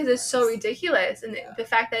so ridiculous, and the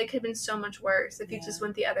fact that it could have been so much worse if he just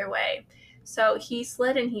went the other way. So he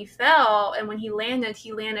slid and he fell, and when he landed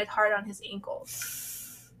hard on his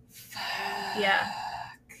ankles. Yeah.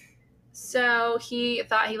 So he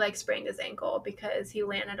thought he like sprained his ankle because he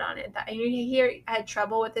landed on it. He had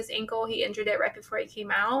trouble with his ankle. He injured it right before he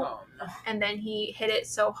came out. Oh no. And then he hit it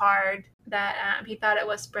so hard that he thought it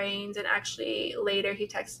was sprained. And actually later he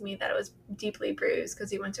texted me that it was deeply bruised because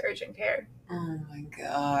he went to urgent care. Oh my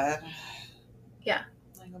God. Yeah.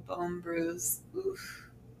 Like a bone bruise. Oof.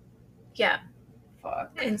 Yeah.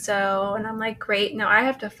 Fuck. And I'm like, great. Now I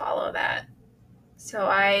have to follow that. So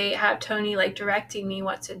I have Tony like directing me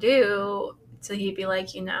what to do. So he'd be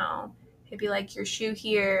like, your shoe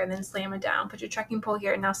here and then slam it down. Put your trekking pole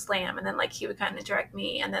here and now slam. And then like he would kind of direct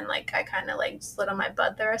me. And then like I kind of like slid on my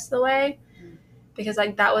butt the rest of the way because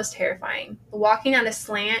like that was terrifying. Walking on a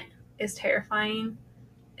slant is terrifying,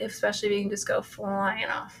 especially if you can just go flying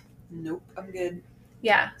off. Nope, I'm good.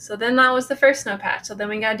 Yeah, so then that was the first snow patch. So then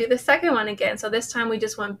we got to do the second one again. So this time we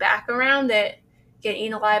just went back around it, getting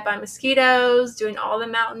eaten alive by mosquitoes, doing all the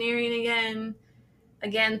mountaineering again.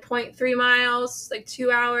 Again, 0.3 miles, like 2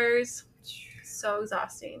 hours. So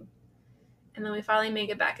exhausting. And then we finally make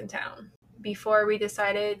it back in town. Before we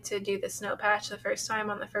decided to do the snow patch the first time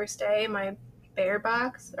on the first day, my bear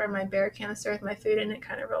box or my bear canister with my food in it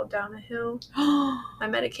kind of rolled down a hill. My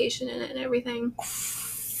medication in it and everything.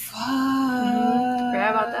 Forgot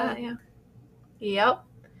about that, yeah. Yep.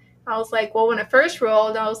 I was like, well, when it first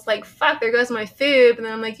rolled, I was like, fuck, there goes my food. But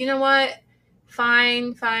then I'm like, you know what?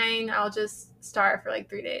 Fine. I'll just starve for like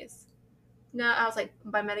 3 days. No, I was like,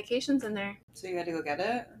 my medication's in there. So you had to go get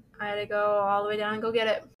it? I had to go all the way down and go get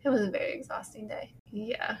it. It was a very exhausting day.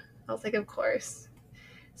 Yeah. I was like, of course.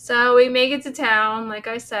 So we make it to town, like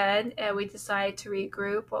I said, and we decide to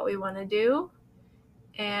regroup what we want to do.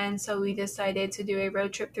 And so we decided to do a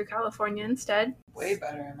road trip through California instead. Way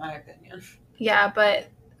better, in my opinion. Yeah, but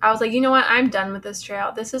I was like, you know what? I'm done with this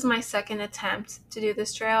trail. This is my second attempt to do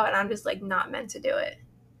this trail, and I'm just like not meant to do it.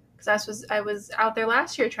 Because I was out there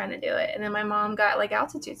last year trying to do it, and then my mom got like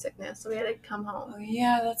altitude sickness, so we had to come home. Oh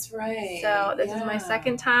yeah, that's right. So this is my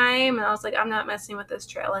second time, and I was like, I'm not messing with this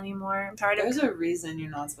trail anymore. I'm tired of. There's a reason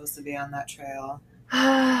you're not supposed to be on that trail.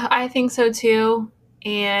 I think so too.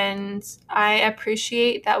 And I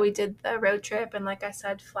appreciate that we did the road trip. And like I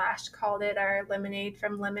said, Flash called it our Lemonade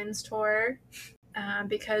from Lemons tour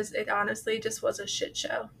because it honestly just was a shit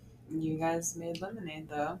show. You guys made lemonade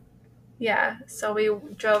though. Yeah. So we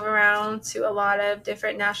drove around to a lot of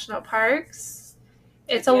different national parks.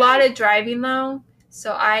 It's a lot of driving though.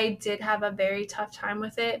 So I did have a very tough time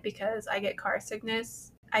with it because I get car sickness.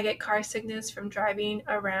 I get car sickness from driving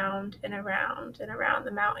around and around and around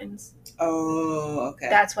the mountains. Oh, okay.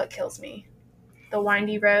 That's what kills me. The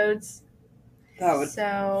windy roads. That would.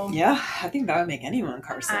 So yeah, I think that would make anyone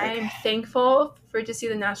car sick. I'm thankful to see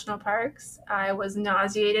the national parks. I was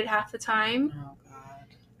nauseated half the time. Oh God.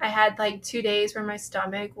 I had like 2 days where my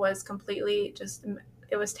stomach was completely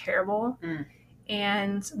it was terrible.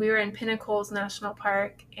 And we were in Pinnacles National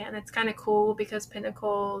Park, and it's kind of cool because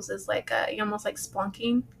Pinnacles is like almost like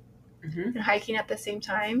splunking and hiking at the same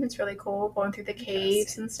time. It's really cool going through the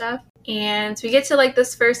caves and stuff. And we get to like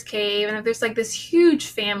this first cave, and there's like this huge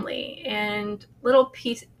family. And little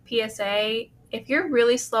PSA: if you're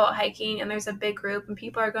really slow at hiking and there's a big group and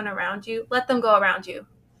people are going around you, let them go around you.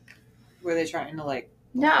 Were they trying to like?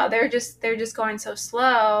 No, they're just going so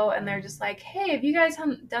slow, and they're just like, hey, have you guys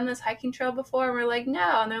done this hiking trail before? And we're like,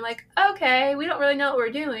 no. And they're like, okay, we don't really know what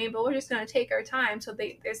we're doing, but we're just going to take our time. So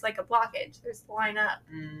there's like a blockage. There's the line up.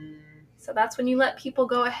 So that's when you let people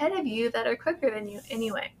go ahead of you that are quicker than you.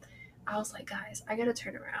 Anyway, I was like, guys, I got to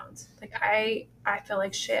turn around. Like, I feel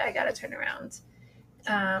like shit. I got to turn around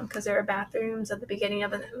because there are bathrooms at the beginning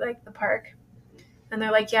of the park. And they're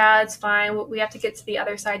like, yeah, it's fine. We have to get to the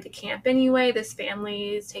other side to camp anyway. This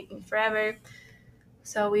family is taking forever.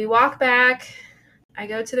 So we walk back. I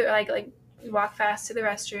go to we walk fast to the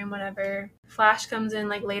restroom, whatever. Flash comes in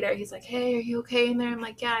like later. He's like, hey, are you okay in there? I'm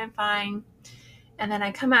like, yeah, I'm fine. And then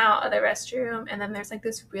I come out of the restroom, and then there's like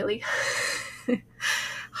this really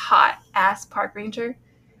hot ass park ranger,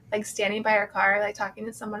 like standing by our car, like talking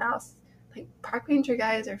to someone else. Like, park ranger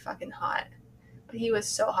guys are fucking hot. But he was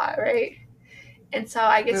so hot, right? And so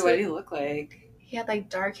I get Wait, what did he look like? He had like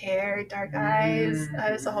dark hair, dark eyes.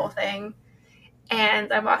 It was the whole thing.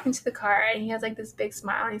 And I'm walking to the car, and he has like this big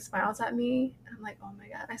smile, and he smiles at me. I'm like, oh my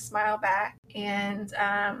God. I smile back, and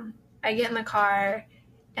I get in the car,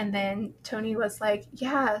 and then Tony was like,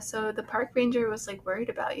 yeah, so the park ranger was like worried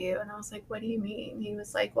about you. And I was like, what do you mean? He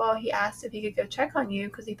was like, well, he asked if he could go check on you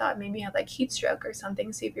because he thought maybe you had like heat stroke or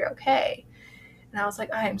something, see if you're okay. And I was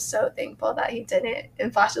like, I am so thankful that he didn't.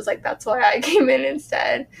 And Flash was like, that's why I came in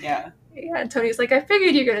instead. Yeah. Yeah, and Tony's like, I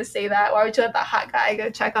figured you're going to say that. Why would you let that hot guy go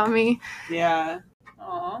check on me? Yeah.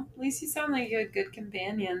 Aw, at least you sound like you had good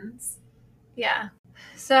companions. Yeah.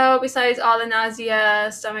 So besides all the nausea,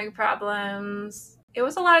 stomach problems, it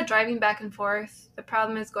was a lot of driving back and forth. The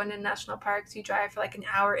problem is going to national parks. You drive for like an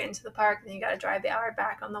hour into the park, and then you got to drive the hour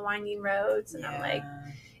back on the winding roads. And I'm like,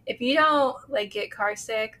 if you don't like get car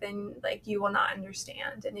sick, then like you will not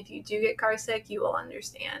understand. And if you do get car sick, you will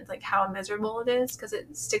understand like how miserable it is because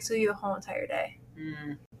it sticks with you the whole entire day.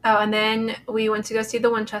 Oh, and then we went to go see the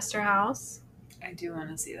Winchester House. I do want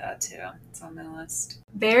to see that too. It's on my list.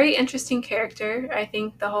 Very interesting character. I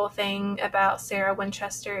think the whole thing about Sarah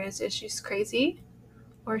Winchester is she's crazy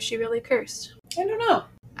or is she really cursed? I don't know.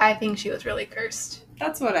 I think she was really cursed.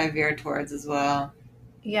 That's what I veer towards as well.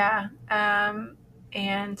 Yeah.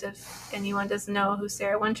 And if anyone doesn't know who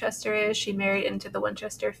Sarah Winchester is, she married into the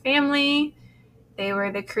Winchester family. They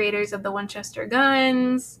were the creators of the Winchester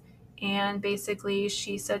guns. And basically,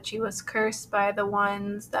 she said she was cursed by the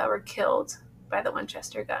ones that were killed by the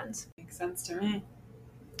Winchester guns. Makes sense to me.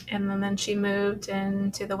 And then she moved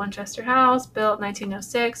into the Winchester house, built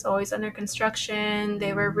 1906, always under construction.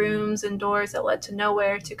 There were rooms and doors that led to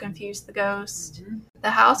nowhere to confuse the ghost. The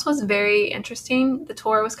house was very interesting. The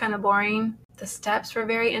tour was kind of boring. The steps were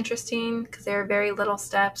very interesting because they were very little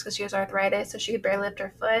steps because she has arthritis, so she could barely lift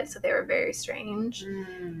her foot, so they were very strange.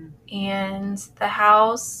 And the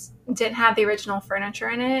house didn't have the original furniture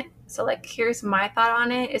in it. So, like, here's my thought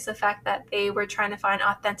on it is the fact that they were trying to find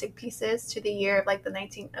authentic pieces to the year of, like,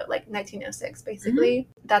 1906, basically.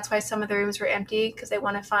 That's why some of the rooms were empty because they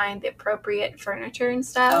want to find the appropriate furniture and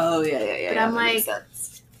stuff. Oh, yeah. But I'm like,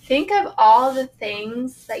 think of all the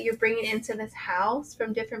things that you're bringing into this house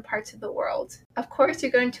from different parts of the world. Of course,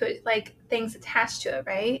 you're going to, like, things attached to it,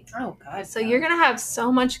 right? Oh, God. So you're going to have so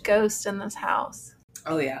much ghost in this house.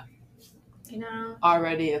 Oh, yeah. You know?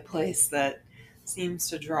 Already a place that seems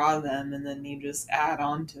to draw them, and then you just add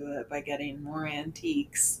on to it by getting more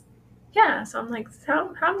antiques. Yeah, so I'm like,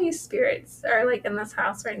 how many spirits are like in this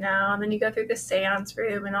house right now? And then you go through the seance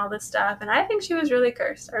room and all this stuff, and I think she was really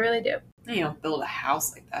cursed. I really do. You don't build a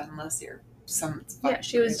house like that unless you're some. Yeah,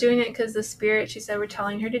 she was doing it because the spirit, she said, were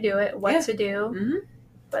telling her to do it, what to do. Mm-hmm.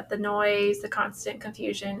 But the noise, the constant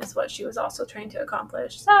confusion is what she was also trying to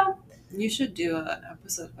accomplish. So you should do an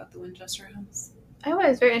episode about the Winchester house. I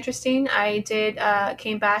was very interesting. I did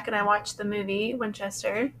came back and I watched the movie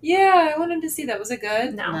Winchester. Yeah, I wanted to see that. Was it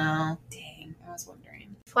good? No. Dang, I was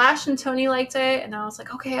wondering. Flash and Tony liked it, and I was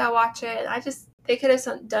like, okay, I'll watch it. They could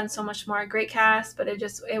have done so much more. Great cast, but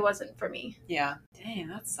it wasn't for me. Yeah. Dang,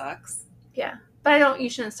 that sucks. Yeah. But you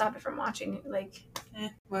shouldn't stop it from watching. Like,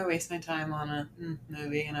 why waste my time on a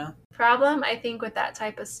movie, you know? Problem, I think, with that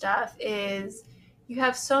type of stuff is you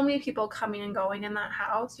have so many people coming and going in that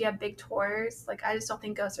house. You have big tours. Like, I just don't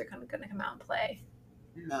think ghosts are going to come out and play.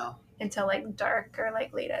 No. Until, like, dark or,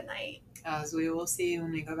 like, late at night. As we will see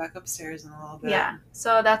when we go back upstairs in a little bit. Yeah.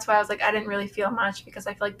 So that's why I was like, I didn't really feel much because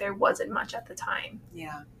I feel like there wasn't much at the time.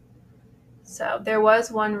 Yeah. So there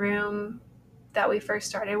was one room that we first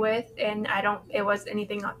started with, and it was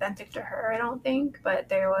anything authentic to her, I don't think, but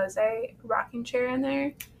there was a rocking chair in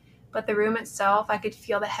there. But the room itself, I could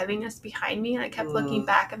feel the heaviness behind me, and I kept looking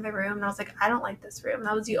back in the room, and I was like, I don't like this room.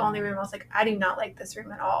 That was the only room I was like, I do not like this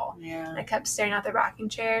room at all. Yeah. And I kept staring at the rocking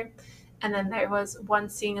chair. And then there was one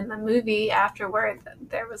scene in the movie afterward that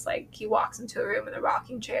there was like, he walks into a room and the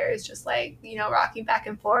rocking chair is just like, rocking back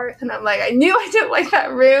and forth. And I'm like, I knew I didn't like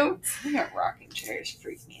that room. Rocking chairs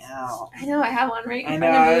freak me out. I know, I have one right in front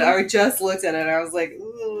of me. I just looked at it and I was like,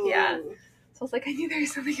 ooh. Yeah. So I was like, I knew there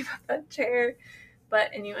was something about that chair.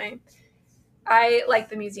 But anyway, I like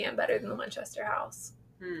the museum better than the Winchester house.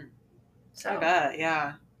 So I bet,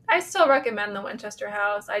 yeah. I still recommend the Winchester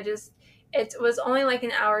house. It was only like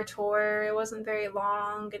an hour tour. It wasn't very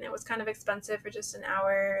long, and it was kind of expensive for just an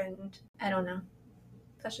hour, and I don't know.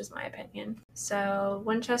 That's just my opinion. So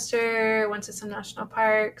Winchester, went to some national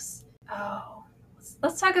parks. Oh,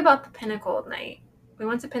 let's talk about the Pinnacle night. We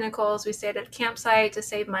went to Pinnacles. We stayed at a campsite to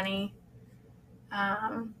save money.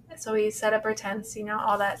 So we set up our tents,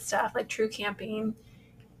 all that stuff, like true camping.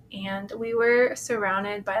 And we were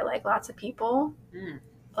surrounded by like lots of people,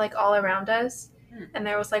 like all around us. And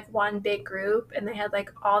there was like one big group, and they had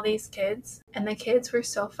like all these kids, and the kids were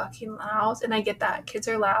so fucking loud. And I get that kids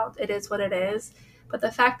are loud. It is what it is. But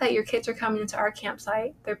the fact that your kids are coming into our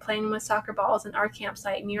campsite, they're playing with soccer balls in our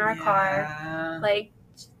campsite near our car. Like,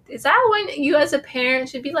 is that when you as a parent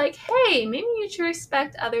should be like, hey, maybe you should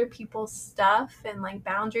respect other people's stuff and like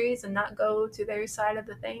boundaries and not go to their side of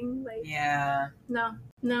the thing? Like,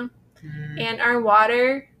 no. And our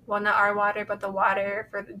water, well, not our water, but the water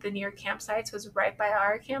for the near campsites was right by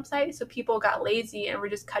our campsite. So people got lazy and were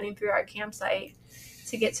just cutting through our campsite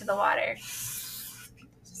to get to the water.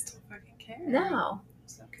 People just don't fucking care. No.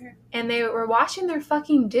 Just don't care. And they were washing their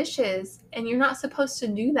fucking dishes, and you're not supposed to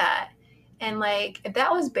do that. And, like, if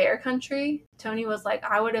that was bear country, Tony was like,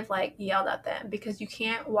 I would have, like, yelled at them because you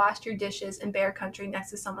can't wash your dishes in bear country next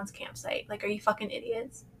to someone's campsite. Like, are you fucking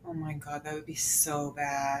idiots? Oh my God, that would be so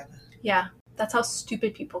bad. Yeah, that's how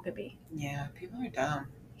stupid people could be. Yeah, people are dumb.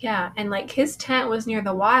 Yeah, and, like, his tent was near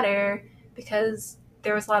the water because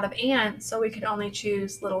there was a lot of ants, so we could only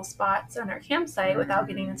choose little spots on our campsite without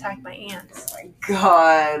getting attacked by ants. Oh my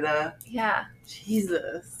God. Yeah.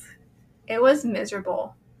 Jesus. It was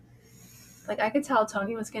miserable. Like, I could tell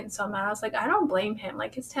Tony was getting so mad. I was like, I don't blame him.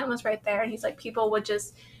 Like, his tent was right there, and he's like, people would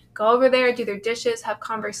just go over there, do their dishes, have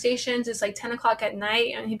conversations. It's like 10 o'clock at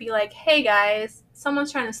night, and he'd be like, hey, guys,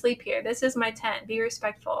 someone's trying to sleep here. This is my tent. Be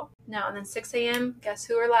respectful. No, and then 6 a.m., guess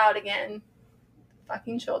who are loud again?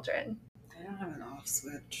 Fucking children. I don't have an off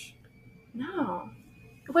switch. No.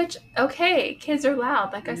 Which, okay, kids are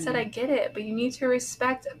loud. Like I said, I get it, but you need to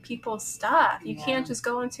respect people's stuff. You can't just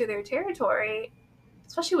go into their territory,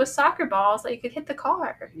 especially with soccer balls, that you could hit the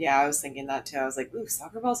car. Yeah, I was thinking that too. I was like, ooh,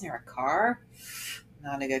 soccer balls near a car?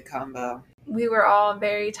 Not a good combo. We were all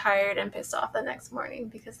very tired and pissed off the next morning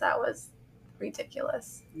because that was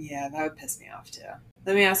ridiculous. Yeah, that would piss me off too.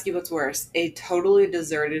 Let me ask you what's worse, a totally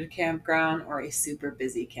deserted campground or a super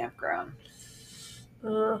busy campground?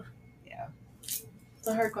 Ugh. Yeah. It's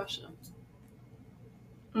a hard question.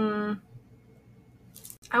 I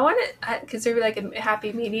want it, because there be like a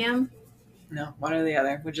happy medium. No, one or the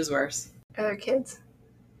other. Which is worse? Are there kids?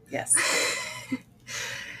 Yes.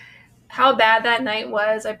 How bad that night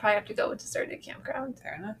was, I'd probably have to go with deserted campground.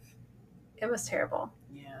 Fair enough. It was terrible.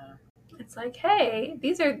 Yeah. It's like, hey,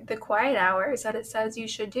 these are the quiet hours that it says you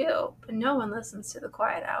should do, but no one listens to the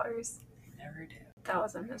quiet hours. They never do. That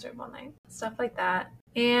was a miserable night. Stuff like that.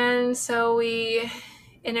 And so we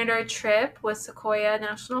ended our trip with Sequoia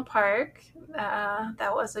National Park.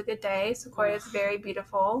 That was a good day. Sequoia is very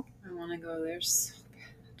beautiful. I want to go there so bad.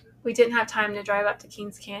 We didn't have time to drive up to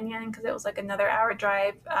Kings Canyon because it was like another hour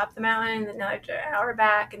drive up the mountain, another hour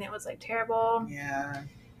back, and it was like terrible. Yeah.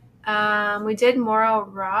 We did Morro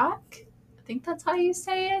Rock. I think that's how you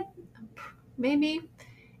say it. Maybe.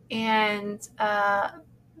 And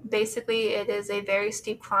basically it is a very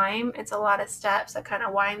steep climb. It's a lot of steps that kind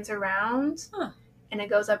of winds around. And it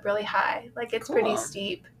goes up really high. Like, it's pretty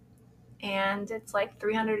steep. And it's like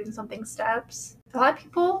 300 and something steps. A lot of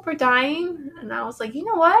people were dying. And I was like, you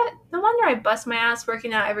know what? No wonder I bust my ass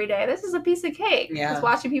working out every day. This is a piece of cake. Yeah. Just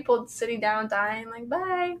watching people sitting down dying, like,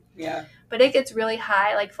 bye. Yeah. But it gets really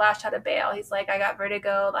high. Like, Flash had to bail. He's like, I got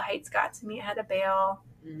vertigo. The heights got to me. I had to bail.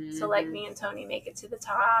 Mm-hmm. So, like, me and Tony make it to the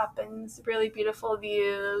top. And it's really beautiful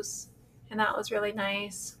views. And that was really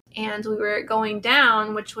nice. And we were going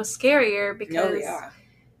down, which was scarier because,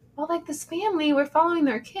 well, like, this family were following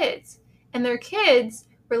their kids. And their kids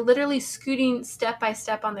were literally scooting step by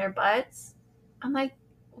step on their butts. I'm like,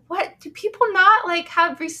 what? Do people not, like,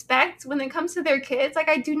 have respect when it comes to their kids? Like,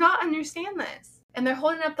 I do not understand this. And they're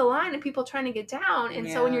holding up the line of people trying to get down. And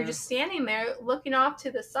so when you're just standing there looking off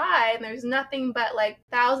to the side and there's nothing but, like,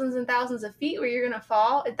 thousands and thousands of feet where you're going to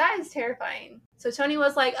fall, that is terrifying. So Tony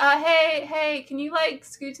was like, hey, can you, like,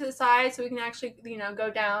 scoot to the side so we can actually, go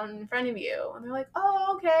down in front of you? And they're like,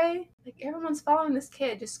 oh, okay. Like, everyone's following this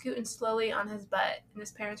kid, just scooting slowly on his butt. And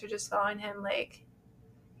his parents are just following him, like,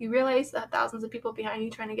 you realize that thousands of people behind you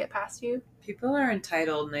trying to get past you? People are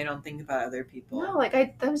entitled and they don't think about other people. No, like,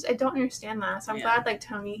 I don't understand that. So I'm glad, like,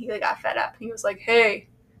 Tony, he, like, got fed up. And he was like, hey,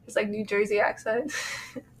 it's like New Jersey accent.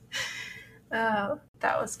 Oh,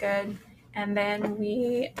 that was good. And then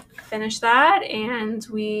we finished that and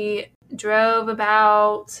we drove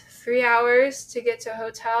about 3 hours to get to a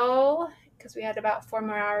hotel because we had about 4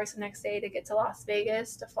 more hours the next day to get to Las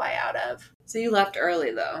Vegas to fly out of. So you left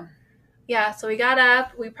early though? Yeah, so we got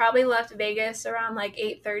up. We probably left Vegas around like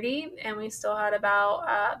 8:30 and we still had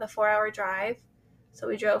about the 4-hour drive. So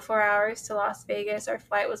we drove 4 hours to Las Vegas. Our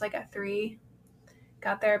flight was like at 3.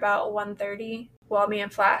 Got there about 1:30. Well, me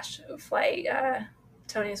and Flash flight,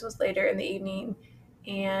 Tony's was later in the evening.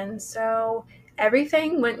 And so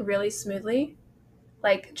everything went really smoothly.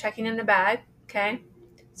 Like checking in the bag, okay?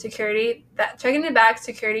 Checking in the bag,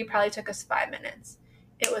 security probably took us 5 minutes.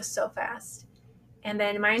 It was so fast. And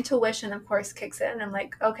then my intuition, of course, kicks in. I'm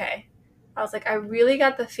like, okay. I was like, I really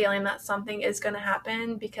got the feeling that something is going to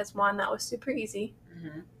happen because, one, that was super easy.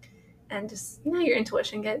 Mm-hmm. And just, your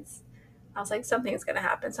intuition gets, I was like, something is going to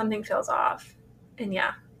happen. Something feels off. And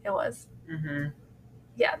yeah, it was. Mm-hmm.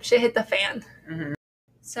 Yeah, shit hit the fan. Mm-hmm.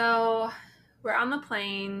 So we're on the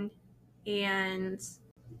plane, and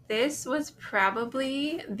this was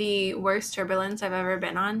probably the worst turbulence I've ever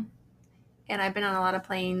been on. and I've been on a lot of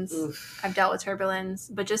planes. Oof. I've dealt with turbulence,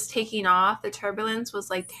 but just taking off, the turbulence was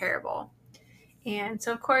like terrible. And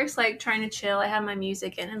so of course, like trying to chill, I have my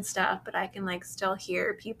music in and stuff, but I can like still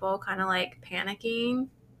hear people kind of like panicking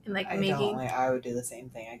and like I would do the same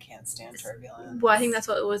thing. I can't stand turbulence. Well, I think that's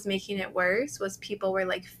what was making it worse, was people were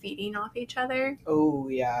like feeding off each other. Oh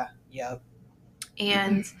yeah. Yep.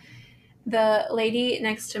 And the lady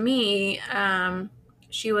next to me,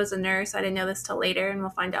 she was a nurse. I didn't know this till later, and we'll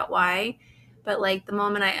find out why. But like the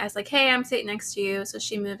moment I was like, hey, I'm sitting next to you. So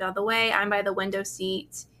she moved out of the way. I'm by the window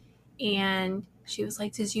seat. And she was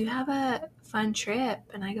like, did you have a fun trip?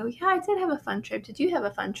 And I go, yeah, I did have a fun trip. Did you have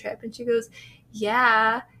a fun trip? And she goes,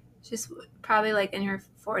 yeah. She's probably like in her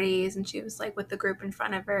 40s. And she was like with the group in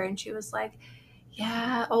front of her. And she was like,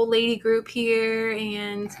 yeah, old lady group here.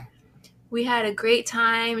 And we had a great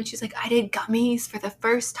time. And she's like, I did gummies for the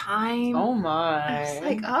first time. Oh my. I was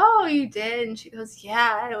like, oh, you did? And she goes,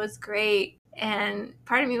 yeah, it was great. And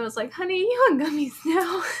part of me was like, honey, you on gummies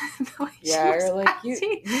now? Yeah, you're like, you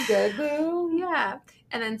good, boo? Yeah.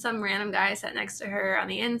 And then some random guy sat next to her on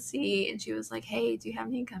the end seat, and she was like, hey, do you have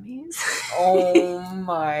any gummies? Oh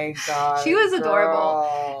my God. She was adorable.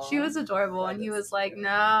 Girl. She was adorable. And he was like, no,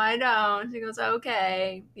 I don't. She goes,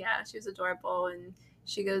 okay. Yeah, she was adorable. And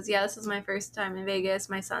she goes, yeah, this is my first time in Vegas.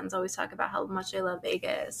 My sons always talk about how much they love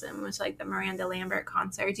Vegas, and was like the Miranda Lambert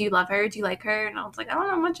concert. Do you love her? Do you like her? And I was like, I don't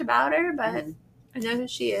know much about her, but I know who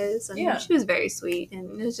she is. And she was very sweet,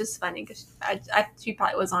 and it was just funny because she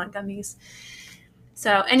probably was on gummies.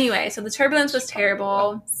 So anyway, so the turbulence was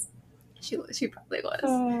terrible. She probably was.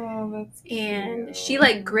 Oh, that's cute. And she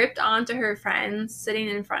like gripped onto her friends sitting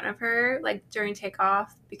in front of her like during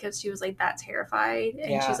takeoff because she was like that terrified.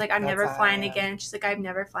 And she's like, I'm never flying again. She's like, I'm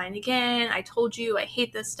never flying again. I told you I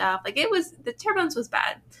hate this stuff. Like the turbulence was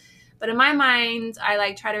bad. But in my mind, I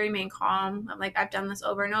like try to remain calm. I'm like, I've done this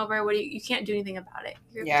over and over. You can't do anything about it.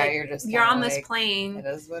 You're on this plane. It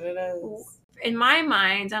is what it is. In my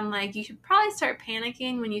mind, I'm like, you should probably start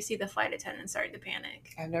panicking when you see the flight attendant starting to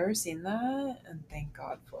panic. I've never seen that, and thank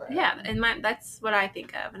God for it. Yeah, and that's what I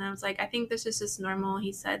think of. And I was like, I think this is just normal.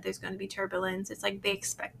 He said there's going to be turbulence. It's like they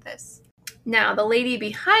expect this. Now, the lady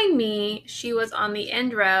behind me, she was on the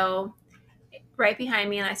end row right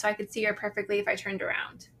behind me, and so I could see her perfectly if I turned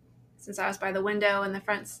around. Since I was by the window in the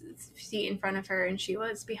front seat in front of her, and she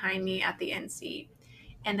was behind me at the end seat.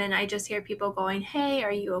 And then I just hear people going, hey,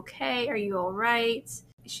 are you okay? Are you all right?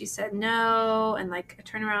 She said no. And like I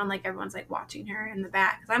turn around, like everyone's like watching her in the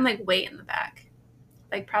back. Because I'm like way in the back.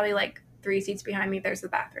 Like probably like 3 seats behind me, there's the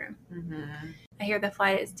bathroom. Mm-hmm. I hear the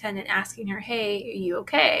flight attendant asking her, hey, are you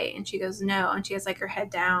okay? And she goes, no. And she has like her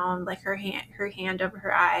head down, like her hand over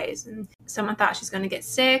her eyes. And someone thought she's going to get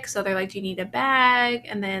sick. So they're like, do you need a bag?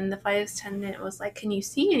 And then the flight attendant was like, can you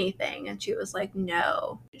see anything? And she was like,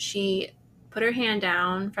 no. She put her hand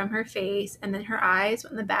down from her face, and then her eyes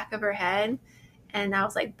went in the back of her head. And I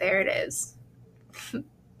was like, there it is.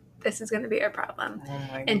 This is going to be our problem.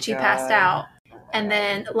 And she passed out. And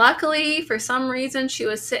then luckily, for some reason, she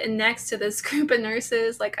was sitting next to this group of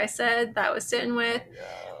nurses, like I said, that I was sitting with.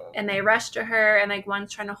 And they rushed to her, and like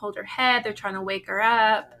one's trying to hold her head. They're trying to wake her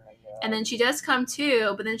up. And then she does come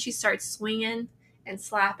to, but then she starts swinging and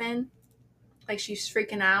slapping. Like she's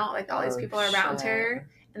freaking out. Like all these people are around her.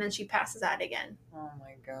 And then she passes out again. Oh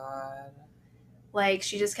my God. Like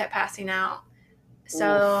she just kept passing out.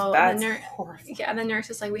 So the nurse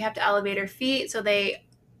is like, we have to elevate her feet. So they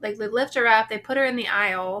lift her up, they put her in the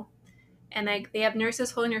aisle, and they have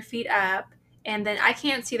nurses holding her feet up. And then I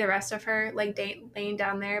can't see the rest of her like laying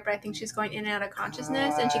down there, but I think she's going in and out of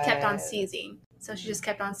consciousness. And she kept on seizing. So she just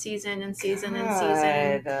kept on seizing and seizing and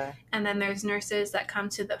seizing. And then there's nurses that come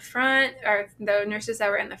to the front, or the nurses that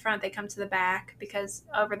were in the front, they come to the back because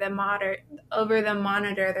over the monitor,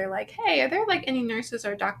 they're like, hey, are there like any nurses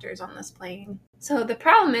or doctors on this plane? So the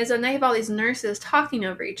problem is when they have all these nurses talking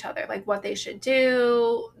over each other, like what they should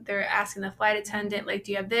do. They're asking the flight attendant, like,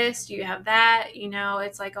 do you have this? Do you have that? You know,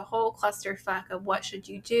 it's like a whole clusterfuck of what should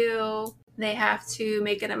you do. They have to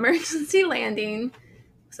make an emergency landing.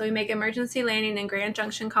 So we make emergency landing in Grand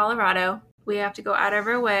Junction, Colorado. We have to go out of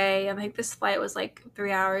our way. I think this flight was like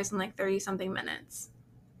 3 hours and like 30-something minutes.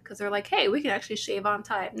 Because they're like, hey, we can actually shave on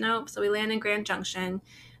time. Nope. So we land in Grand Junction.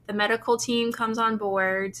 The medical team comes on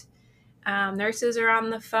board. Nurses are on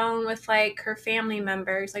the phone with like her family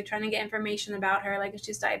members, like trying to get information about her. Like if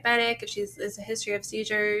she's diabetic, if there's a history of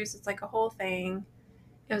seizures. It's like a whole thing.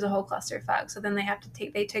 It was a whole clusterfuck. So then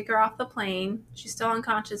they take her off the plane. She's still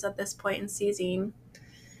unconscious at this point and seizing.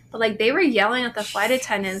 But, like, they were yelling at the flight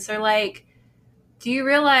attendants. They're like, do you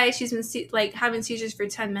realize she's been, having seizures for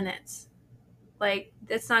 10 minutes? Like,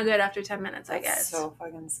 it's not good after 10 minutes, I guess. That's so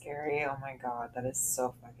fucking scary. Oh my god, that is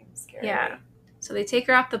so fucking scary. Yeah. So they take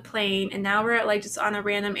her off the plane, and now we're at, like, just on a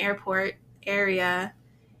random airport area,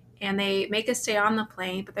 and they make us stay on the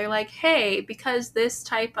plane, but they're like, hey, because this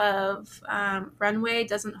type of runway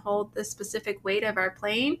doesn't hold the specific weight of our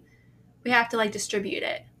plane, we have to, like, distribute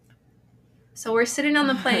it. So we're sitting on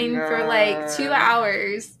the plane for, like, 2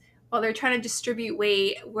 hours while they're trying to distribute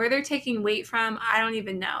weight. Where they're taking weight from, I don't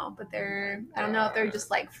even know. But I don't know if they're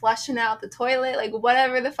just, like, flushing out the toilet, like,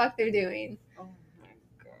 whatever the fuck they're doing. Oh my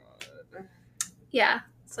god. Yeah.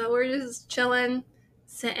 So we're just chilling,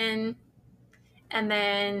 sitting. And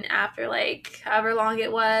then after, like, however long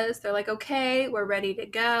it was, they're like, okay, we're ready to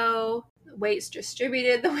go. Weight's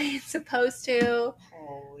distributed the way it's supposed to.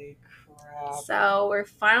 Holy crap. So we're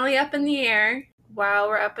finally up in the air. While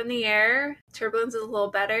we're up in the air, turbulence is a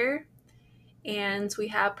little better. And we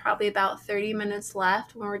have probably about 30 minutes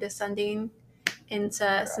left when we're descending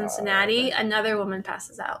into Cincinnati. Another woman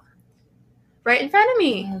passes out. Right in front of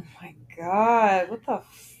me. Oh my god. What the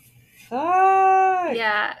fuck?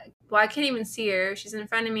 Yeah. Well, I can't even see her. She's in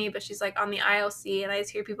front of me, but she's, like, on the aisle seat. And I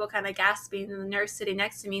just hear people kind of gasping. And the nurse sitting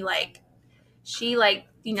next to me, like, she, like,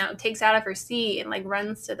 you know, takes out of her seat and, like,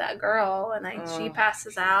 runs to that girl. And, like, she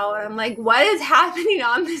passes out. And I'm like, what is happening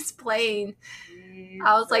on this plane? Jesus.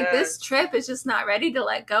 I was like, this trip is just not ready to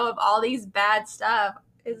let go of all these bad stuff,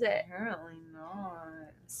 is it? Apparently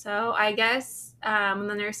not. So I guess when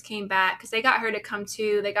the nurse came back, because they got her to come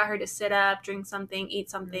to, they got her to sit up, drink something, eat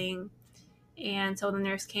something. And so the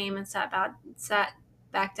nurse came and sat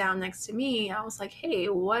back down next to me. I was like, hey,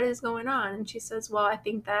 what is going on? And she says, well, I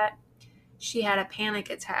think that she had a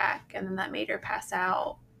panic attack, and then that made her pass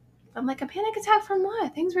out. I'm like, a panic attack from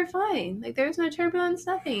what? Things were fine. Like, there's no turbulence,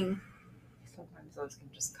 nothing. Sometimes those can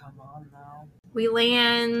just come on, though. We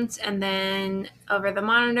land, and then over the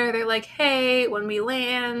monitor, they're like, hey, when we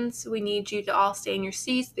land, we need you to all stay in your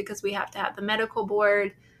seats because we have to have the medical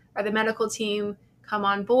board or the medical team come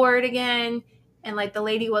on board again. And, like, the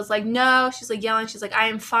lady was like, no. She's, like, yelling. She's like, I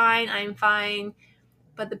am fine.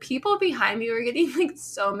 But the people behind me were getting, like,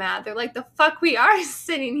 so mad. They're like, the fuck we are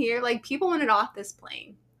sitting here. Like, people wanted off this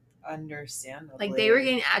plane. Understandably. Like, they were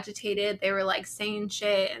getting agitated. They were, like, saying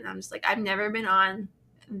shit. And I'm just like, I've never been on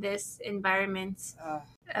this environment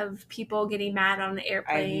of people getting mad on an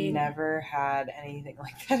airplane. I've never had anything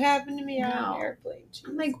like that happen to me on an airplane. Jesus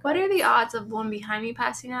I'm like, what are the odds of one behind me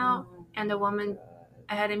passing out and a woman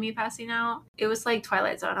ahead of me passing out? It was like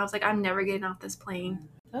Twilight Zone. I was like, I'm never getting off this plane.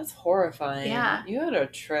 That's horrifying. Yeah. You had a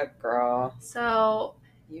trip, girl. So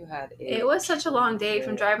it was such a long day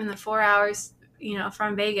from driving the 4 hours, you know,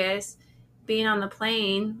 from Vegas, being on the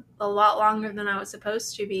plane a lot longer than I was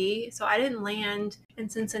supposed to be. So I didn't land in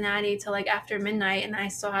Cincinnati till, like, after midnight, and I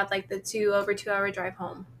still had, like, the over 2 hour drive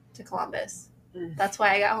home to Columbus. That's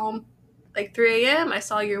why I got home like 3 a.m. I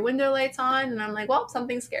saw your window lights on, and I'm like, well,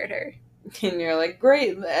 something scared her. And you're like,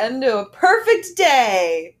 great, the end of a perfect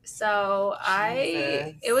day. So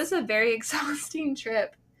it was a very exhausting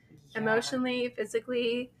trip. Yeah. Emotionally,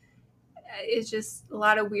 physically. It's just a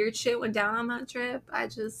lot of weird shit went down on that trip.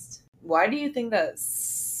 Why do you think that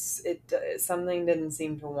something didn't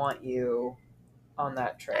seem to want you on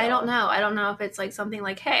that trip? I don't know. I don't know if it's, like, something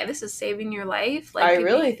like, hey, this is saving your life. Like, I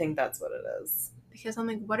really think that's what it is. Because I'm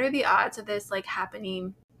like, what are the odds of this, like,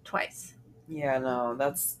 happening twice? Yeah, no,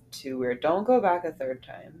 that's too weird. Don't go back a third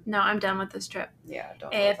time. No, I'm done with this trip. Yeah,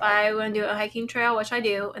 don't. If I want to do a hiking trail, which I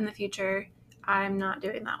do in the future, I'm not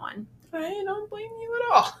doing that one. I don't blame you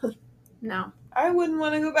at all. No. I wouldn't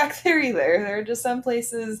want to go back there either. There are just some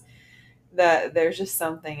places that there's just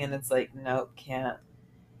something and it's like, nope, can't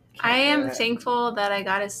I am thankful that I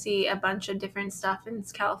got to see a bunch of different stuff in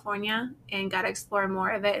California and got to explore more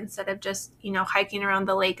of it instead of just, you know, hiking around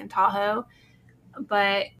the lake in Tahoe.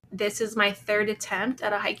 But this is my third attempt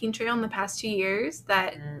at a hiking trail in the past 2 years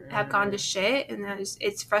that have gone to shit. And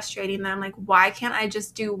it's frustrating that I'm like, why can't I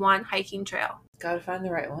just do one hiking trail? Gotta find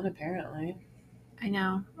the right one, apparently. I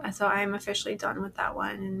know. So I'm officially done with that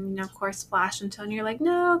one. And, you know, of course, Flash and Tony are like,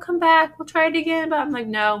 no, come back. We'll try it again. But I'm like,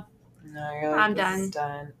 no. No, you're like, I'm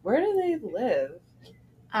done. Where do they live?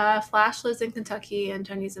 Flash lives in Kentucky and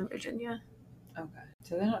Tony's in Virginia. Okay.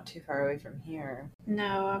 So they're not too far away from here.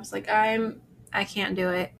 No, I was like, I can't do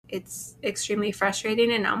it. It's extremely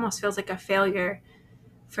frustrating and almost feels like a failure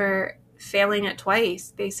for failing it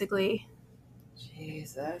twice, basically.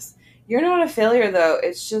 Jesus. You're not a failure, though.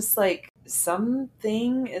 It's just like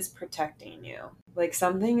something is protecting you. Like,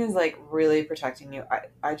 something is, like, really protecting you.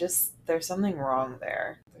 I just, there's something wrong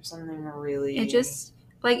there. There's something really...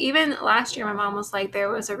 Like, even last year, my mom was like, there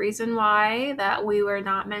was a reason why that we were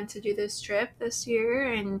not meant to do this trip this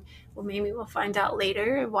year, and well, maybe we'll find out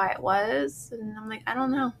later why it was. And I'm like, I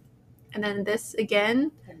don't know. And then this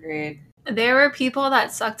again. Agreed. There were people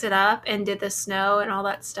that sucked it up and did the snow and all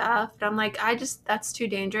that stuff. But I'm like, that's too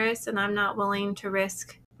dangerous, and I'm not willing to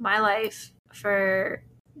risk my life for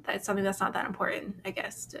that's something that's not that important, I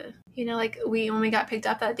guess. To, like when we got picked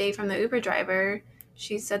up that day from the Uber driver,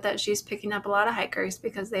 she said that she's picking up a lot of hikers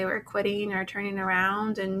because they were quitting or turning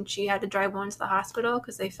around, and she had to drive one to the hospital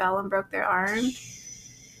because they fell and broke their arm.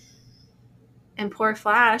 And poor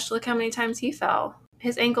Flash, look how many times he fell.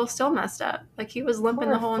 His ankle's still messed up. Like, he was limping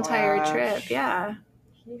the whole entire trip. Yeah.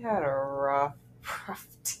 He had a rough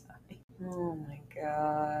time. Oh my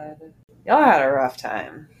God. Y'all had a rough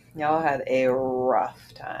time. Y'all had a rough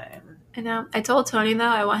time. I know. I told Tony, though,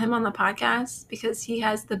 I want him on the podcast because he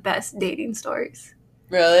has the best dating stories.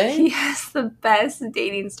 Really? He has the best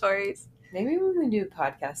dating stories. Maybe when we do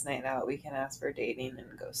podcast night out, we can ask for dating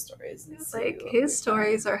and ghost stories. And like, his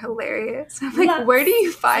stories are hilarious. I'm like, where do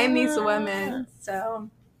you find these women? So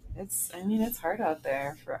it's hard out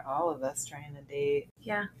there for all of us trying to date.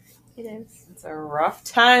 Yeah, it is. It's a rough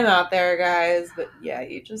time out there, guys. But yeah,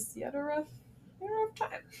 you had a rough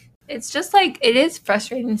time. It's just like, it is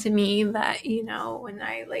frustrating to me that, when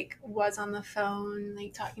I was on the phone,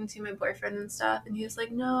 talking to my boyfriend and stuff, and he was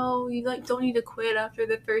like, no, you don't need to quit after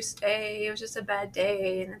the first day. It was just a bad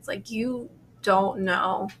day. And it's like, you don't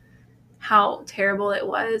know how terrible it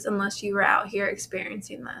was unless you were out here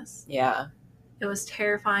experiencing this. Yeah. It was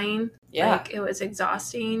terrifying. Yeah. It was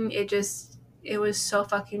exhausting. It was so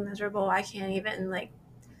fucking miserable. I can't even,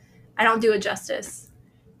 I don't do it justice.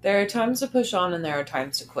 There are times to push on and there are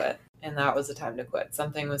times to quit. And that was the time to quit.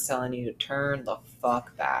 Something was telling you to turn the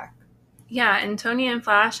fuck back. Yeah, and Tony and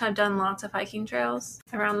Flash have done lots of hiking trails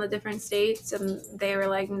around the different states, and they were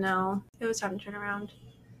like, no, it was time to turn around.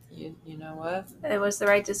 You know what? It was the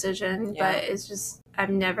right decision, yeah. But it's just, I've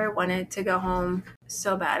never wanted to go home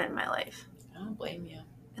so bad in my life. I don't blame you.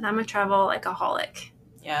 And I'm a travel-aholic.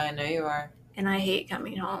 Yeah, I know you are. And I hate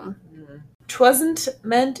coming home. Mm-hmm. 'Twasn't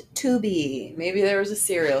meant to be. Maybe there was a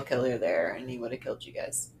serial killer there and he would have killed you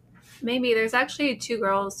guys. Maybe. There's actually two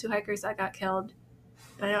hikers that got killed,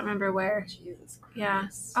 but I don't remember where. Jesus Christ. Yeah.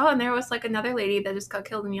 Oh, and there was another lady that just got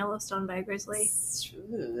killed in Yellowstone by a grizzly.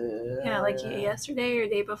 Yeah, yesterday or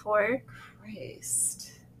day before.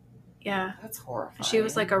 Christ. Yeah. That's horrifying. She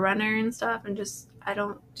was a runner and stuff, and just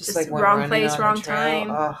wrong place, wrong time.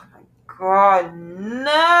 Oh my God,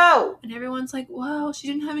 no! And everyone's like, well, she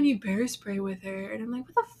didn't have any bear spray with her. And I'm like,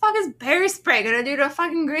 what the fuck is bear spray gonna do to a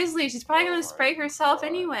fucking grizzly? She's probably gonna spray herself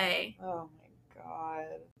anyway. Oh my God.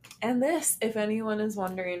 And this, if anyone is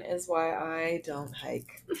wondering, is why I don't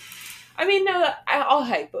hike. I mean, no, I'll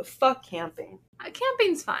hike, but fuck camping.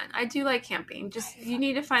 Camping's fun. I do like camping. Just, you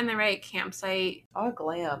need to find the right campsite. I'll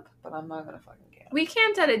glamp, but I'm not gonna fucking camp. We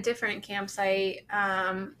camped at a different campsite.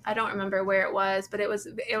 I don't remember where it was, but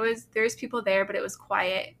there's people there, but it was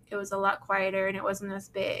quiet. It was a lot quieter, and it wasn't as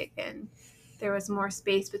big, and there was more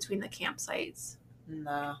space between the campsites.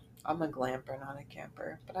 Nah, I'm a glamper, not a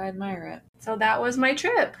camper, but I admire it. So that was my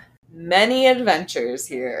trip. Many adventures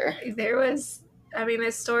here. There's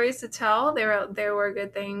stories to tell. There were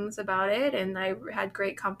good things about it, and I had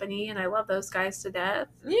great company, and I love those guys to death.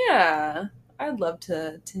 Yeah, I'd love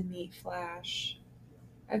to meet Flash.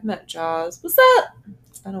 I've met Jaws. What's up?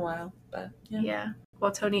 It's been a while, but yeah. Yeah.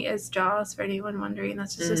 Well, Tony is Jaws, for anyone wondering.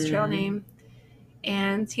 That's just his trail name.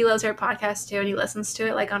 And he loves our podcast too, and he listens to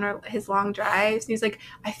it on his long drives. And he's like,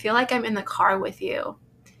 I feel like I'm in the car with you.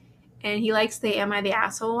 And he likes the Am I the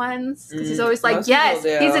Asshole ones. Because he's always like, yes,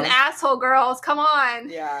 he's an asshole, girls. Come on.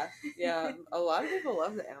 Yeah. Yeah. A lot of people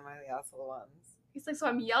love the Am I the Asshole ones. He's like, so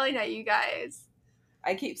I'm yelling at you guys.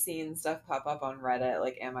 I keep seeing stuff pop up on Reddit,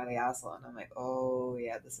 Am I the Asshole? And I'm like, oh,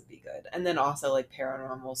 yeah, this would be good. And then also,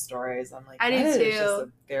 paranormal stories. I'm like, I do too. It's just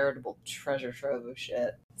a veritable treasure trove of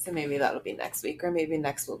shit. So maybe that'll be next week, or maybe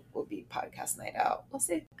next week will be podcast night out. We'll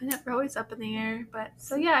see. I know, we're always up in the air. But,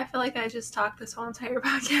 so yeah, I feel like I just talked this whole entire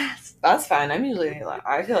podcast. That's fine. I feel like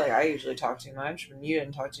I usually talk too much. When you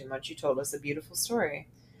didn't talk too much, you told us a beautiful story.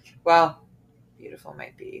 Well, beautiful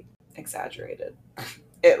might be exaggerated.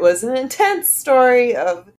 It was an intense story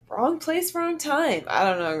of wrong place, wrong time. I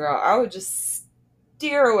don't know, girl. I would just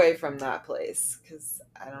steer away from that place because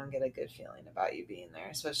I don't get a good feeling about you being there,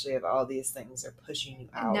 especially if all these things are pushing you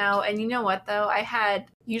out. No, and you know what though? I have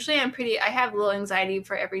a little anxiety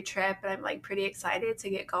for every trip, and I'm like pretty excited to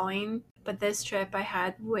get going. But this trip, I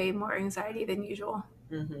had way more anxiety than usual.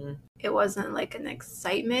 Mm-hmm. It wasn't like an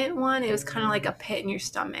excitement one. It was kind of like a pit in your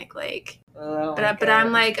stomach, like. But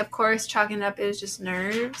I'm like, of course, chalking it up. It was just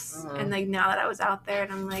nerves, and like now that I was out there,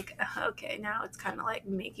 and I'm like, okay, now it's kind of like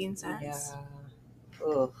making sense. Yeah.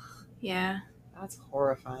 Ugh. Yeah. That's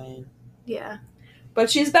horrifying. Yeah. But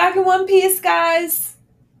she's back in one piece, guys.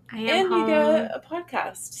 I am home. You get a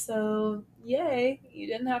podcast, so yay! You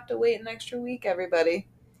didn't have to wait an extra week, everybody.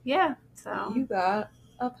 Yeah. So you got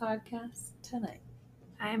a podcast tonight.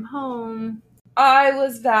 I am home. I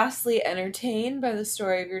was vastly entertained by the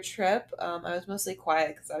story of your trip. I was mostly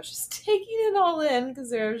quiet because I was just taking it all in because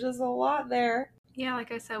there was just a lot there. Yeah,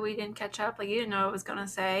 like I said, we didn't catch up. Like, you didn't know what I was going to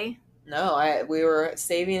say. No, we were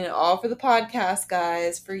saving it all for the podcast,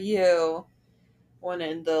 guys, for you.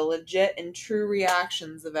 Wanted the legit and true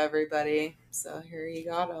reactions of everybody. So here you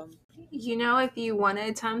got them. You know, if you want to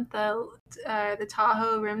attempt the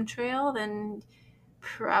Tahoe Rim Trail, then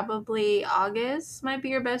probably August might be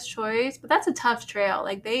your best choice, but that's a tough trail.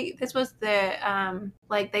 Like this was the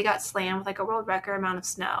they got slammed with like a world record amount of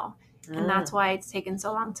snow, and that's why it's taken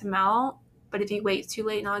so long to melt. But if you wait too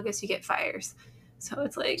late in August, you get fires. So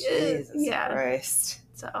it's like, Jesus Christ.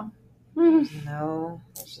 So no,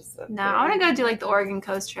 it's just I want to go do like the Oregon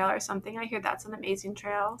Coast Trail or something. I hear that's an amazing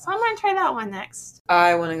trail, so I might try that one next.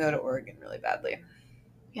 I want to go to Oregon really badly.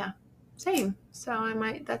 Yeah. Same.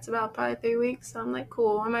 So that's about probably 3 weeks. So I'm like,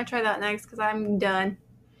 cool. I might try that next because I'm done.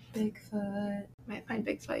 Bigfoot. Might find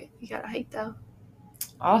Bigfoot. You gotta hike though.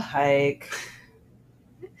 I'll hike.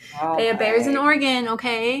 They have bears in Oregon,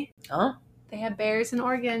 okay? Huh? They have bears in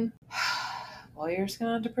Oregon. Well, you're just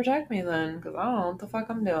gonna have to protect me then, because I don't know what the fuck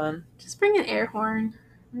I'm doing. Just bring an air horn.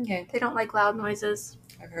 Okay. They don't like loud noises.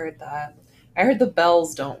 I've heard that. I heard the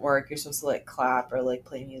bells don't work. You're supposed to like clap or like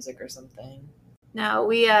play music or something. No,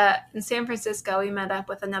 we in San Francisco, we met up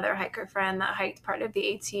with another hiker friend that hiked part of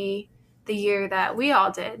the AT the year that we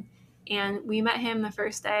all did. And we met him the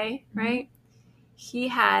first day, right? He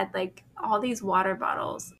had like all these water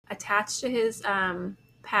bottles attached to his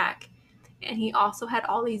pack. And he also had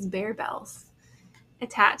all these bear bells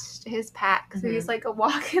attached to his pack. So he's like a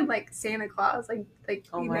walking like Santa Claus, like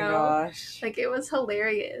oh my gosh. Like it was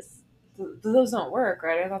hilarious. Those don't work,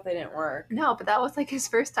 right? I thought they didn't work. No, but that was like his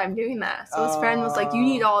first time doing that. So his friend was like, you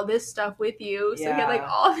need all this stuff with you. So he had like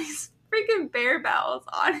all these freaking bear bells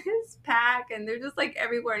on his pack, and they're just like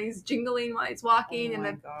everywhere, and he's jingling while he's walking,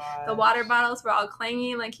 and the water bottles were all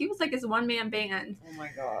clanging. Like he was like his one-man band. Oh my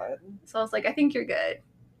god. So I was like, I think you're good.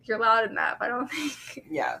 You're loud enough, I don't think.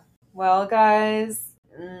 Yeah. Well, guys,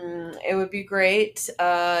 it would be great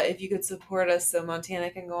if you could support us so Montana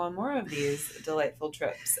can go on more of these delightful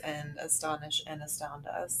trips and astonish and astound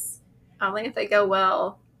us. Only if they go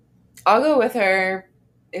well. I'll go with her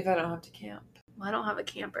if I don't have to camp. Well, I don't have a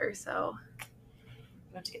camper, so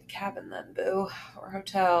I have to get a cabin then, boo, or a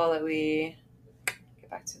hotel that we get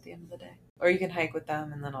back to at the end of the day. Or you can hike with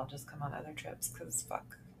them, and then I'll just come on other trips because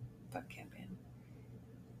fuck camping.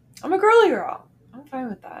 I'm a girly girl. I'm fine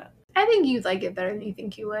with that. I think you'd like it better than you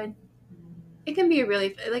think you would. It can be a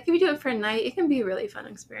really, like, if you do it for a night, it can be a really fun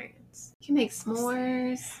experience. You can make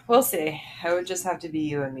s'mores. We'll see. It would just have to be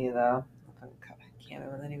you and me, though. I can't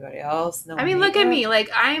with anybody else. No. I mean, look at me. Like,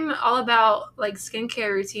 I'm all about, like,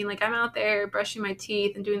 skincare routine. Like, I'm out there brushing my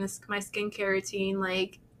teeth and doing my skincare routine,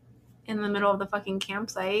 like, in the middle of the fucking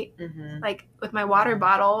campsite. Like, with my water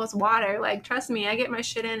bottle. It's water. Like, trust me, I get my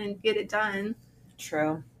shit in and get it done.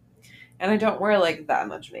 True. And I don't wear, like, that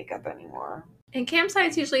much makeup anymore. And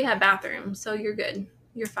campsites usually have bathrooms, so you're good.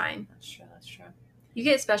 You're fine. That's true. You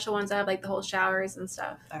get special ones that have, like, the whole showers and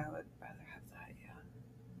stuff. I would rather have that, yeah.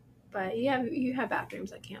 But, yeah, you have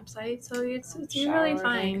bathrooms at campsites, so it's really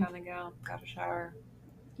fine. Kind of got a shower.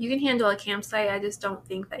 You can handle a campsite. I just don't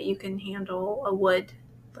think that you can handle a wood,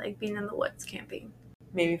 like, being in the woods camping.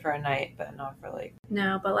 Maybe for a night, but not for, like...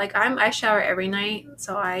 No, but, like, I shower every night,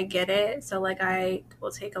 so I get it. So, like, I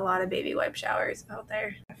will take a lot of baby wipe showers out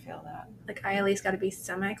there. I feel that. Like, I at least got to be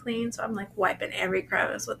semi-clean, so I'm, like, wiping every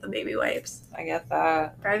crevice with the baby wipes. I get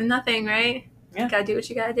that. Better than nothing, right? Yeah. Gotta do what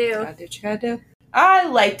you gotta do. Gotta do what you gotta do. I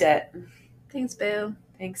liked it. Thanks, boo.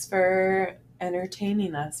 Thanks for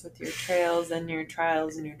entertaining us with your trails and your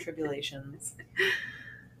trials and your tribulations.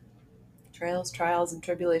 Trails, trials, and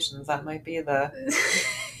tribulations. That might be the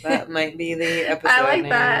episode I like name.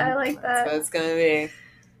 that. I like that. That's what it's gonna be.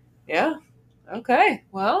 Yeah. Okay.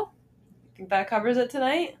 Well, I think that covers it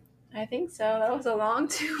tonight. I think so. That was a long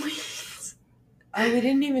 2 weeks. Oh, we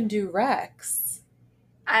didn't even do Rex.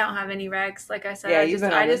 I don't have any Rex. Like I said, Yeah,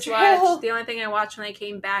 I just trail. watched. The only thing I watched when I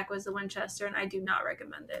came back was the Winchester, and I do not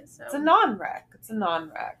recommend it. So It's a non-rec.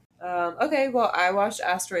 Okay, well, I watched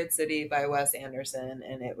Asteroid City by Wes Anderson,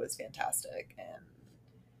 and it was fantastic, and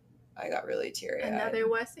I got really teary-eyed. Another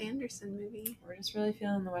Wes Anderson movie. We're just really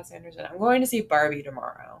feeling the Wes Anderson. I'm going to see Barbie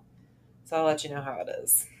tomorrow, so I'll let you know how it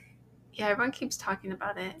is. Yeah, everyone keeps talking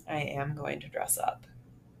about it. I am going to dress up.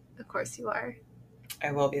 Of course you are.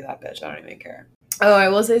 I will be that bitch. I don't even care. Oh, I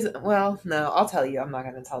will say, well, no, I'll tell you. I'm not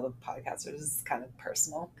going to tell the podcasters. This is kind of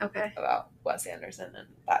personal. Okay. About Wes Anderson and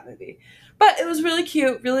that movie. But it was really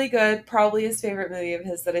cute, really good. Probably his favorite movie of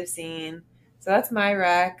his that I've seen. So that's my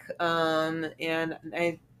rec. And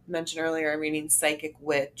I mentioned earlier I'm reading Psychic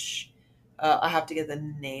Witch. I have to get the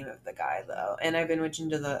name of the guy though. And I've been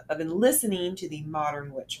listening to the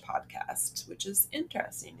Modern Witch podcast, which is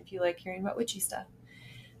interesting if you like hearing about witchy stuff.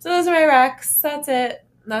 So those are my recs. That's it.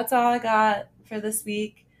 That's all I got for this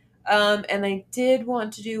week. And I did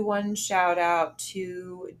want to do one shout out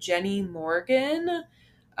to Jenny Morgan.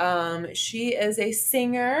 She is a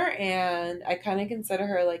singer, and I kind of consider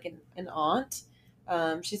her like an aunt.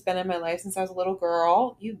 She's been in my life since I was a little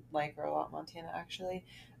girl. You like her a lot, Montana, actually.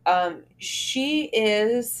 She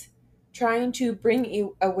is trying to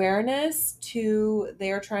bring awareness to,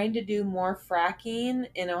 they are trying to do more fracking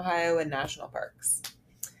in Ohio and national parks.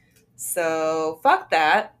 So fuck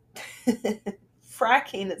that.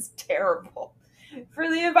 Fracking is terrible for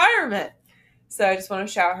the environment. So I just want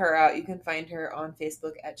to shout her out. You can find her on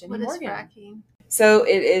Facebook at Jenny Morgan. What is fracking? So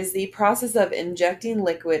it is the process of injecting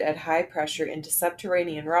liquid at high pressure into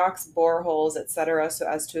subterranean rocks, boreholes, etc., so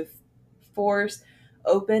as to force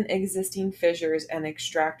open existing fissures and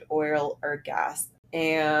extract oil or gas.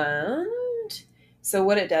 And so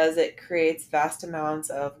what it does, it creates vast amounts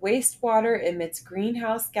of wastewater, emits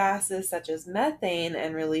greenhouse gases such as methane,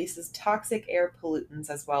 and releases toxic air pollutants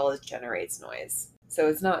as well as generates noise. So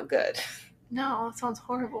it's not good. No, it sounds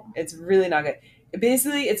horrible. It's really not good.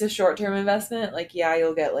 Basically, it's a short-term investment. Like, yeah,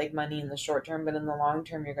 you'll get like money in the short term, but in the long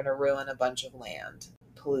term, you're going to ruin a bunch of land,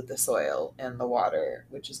 pollute the soil and the water,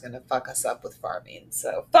 which is going to fuck us up with farming.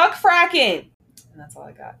 So fuck fracking! And that's all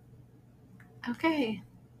I got. Okay.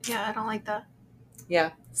 Yeah, I don't like that.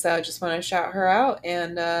 Yeah, so I just want to shout her out,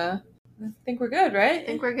 and I think we're good, right? I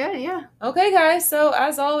think we're good, yeah. Okay, guys, so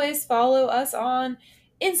as always, follow us on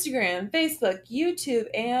Instagram, Facebook, YouTube,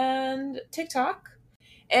 and TikTok.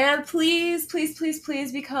 And please, please, please,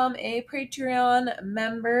 please become a Patreon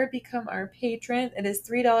member. Become our patron. It is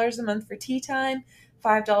 $3 a month for tea time,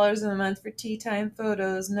 $5 a month for tea time,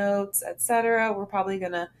 photos, notes, etc. We're probably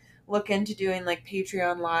going to look into doing like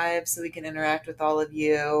Patreon live so we can interact with all of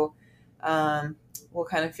you. We'll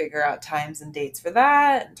kind of figure out times and dates for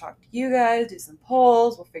that and talk to you guys, do some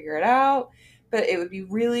polls. We'll figure it out. But it would be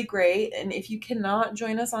really great. And if you cannot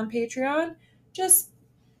join us on Patreon, just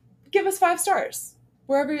give us 5 stars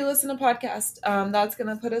wherever you listen to podcasts. That's going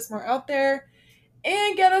to put us more out there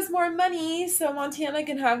and get us more money so Montana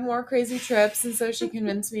can have more crazy trips, and so she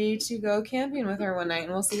convinced me to go camping with her one night,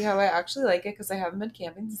 and we'll see how I actually like it because I haven't been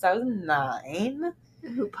camping since I was 9.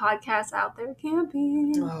 Who podcasts out there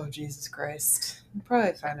camping? Oh, Jesus Christ. I'd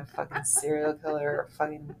probably find a fucking serial killer or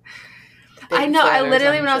fucking... I know. I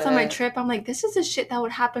literally, when I was on my trip, I'm like, this is the shit that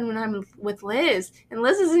would happen when I'm with Liz. And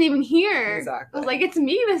Liz isn't even here. Exactly. I was like, it's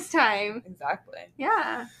me this time. Exactly.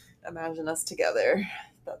 Yeah. Imagine us together.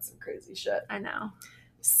 That's some crazy shit. I know.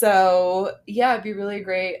 So, yeah, it'd be really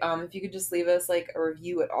great if you could just leave us, like, a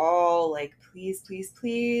review at all. Like, please, please,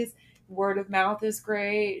 please. Word of mouth is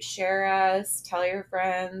great. Share us. Tell your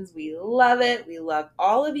friends. We love it. We love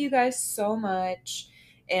all of you guys so much.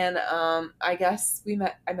 And I guess I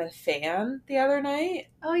met a fan the other night.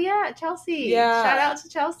 Oh, yeah, Chelsea. Yeah. Shout out to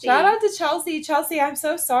Chelsea. Shout out to Chelsea. Chelsea, I'm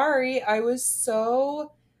so sorry. I was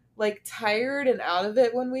so, like, tired and out of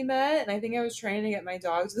it when we met. And I think I was trying to get my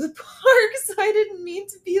dog to the park. So I didn't mean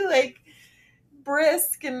to be, like,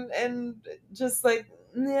 brisk and just, like,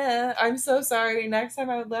 nah. I'm so sorry. Next time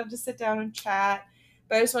I would love to sit down and chat.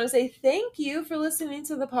 But I just want to say thank you for listening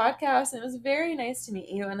to the podcast. It was very nice to meet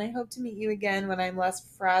you. And I hope to meet you again when I'm less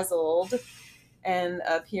frazzled and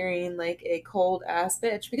appearing like a cold-ass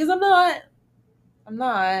bitch. Because I'm not.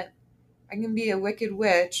 I can be a wicked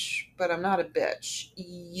witch, but I'm not a bitch,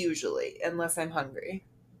 usually, unless I'm hungry.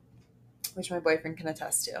 Which my boyfriend can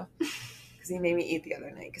attest to. Because he made me eat the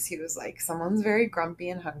other night. Because he was like, someone's very grumpy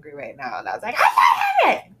and hungry right now. And I was like, I'm not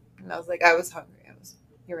hungry! And I was like, I was hungry.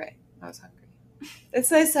 You're right. I was hungry. It's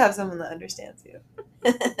nice to have someone that understands you.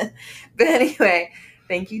 But anyway,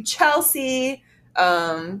 thank you, Chelsea.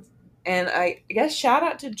 And I guess shout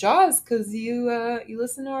out to Jaws because you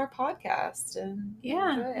listen to our podcast and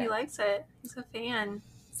yeah, he likes it. He's a fan.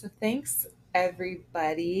 So thanks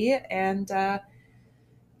everybody, and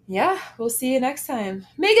yeah, we'll see you next time.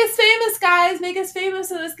 Make us famous, guys. Make us famous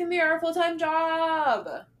so this can be our full-time job.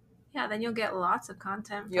 Yeah, then you'll get lots of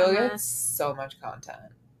content. You'll get so much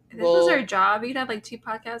content. If this was our job, we'd have like 2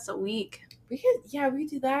 podcasts a week. We could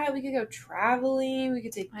do that. We could go traveling. We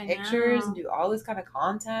could take pictures and do all this kind of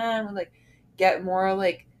content. We like get more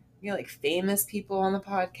like famous people on the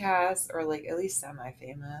podcast, or like at least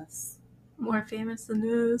semi-famous. More famous than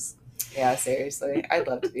us. Yeah, seriously. I'd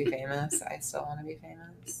love to be famous. I still want to be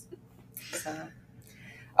famous. So,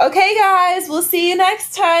 okay, guys, we'll see you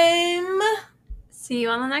next time. See you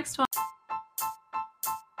on the next one.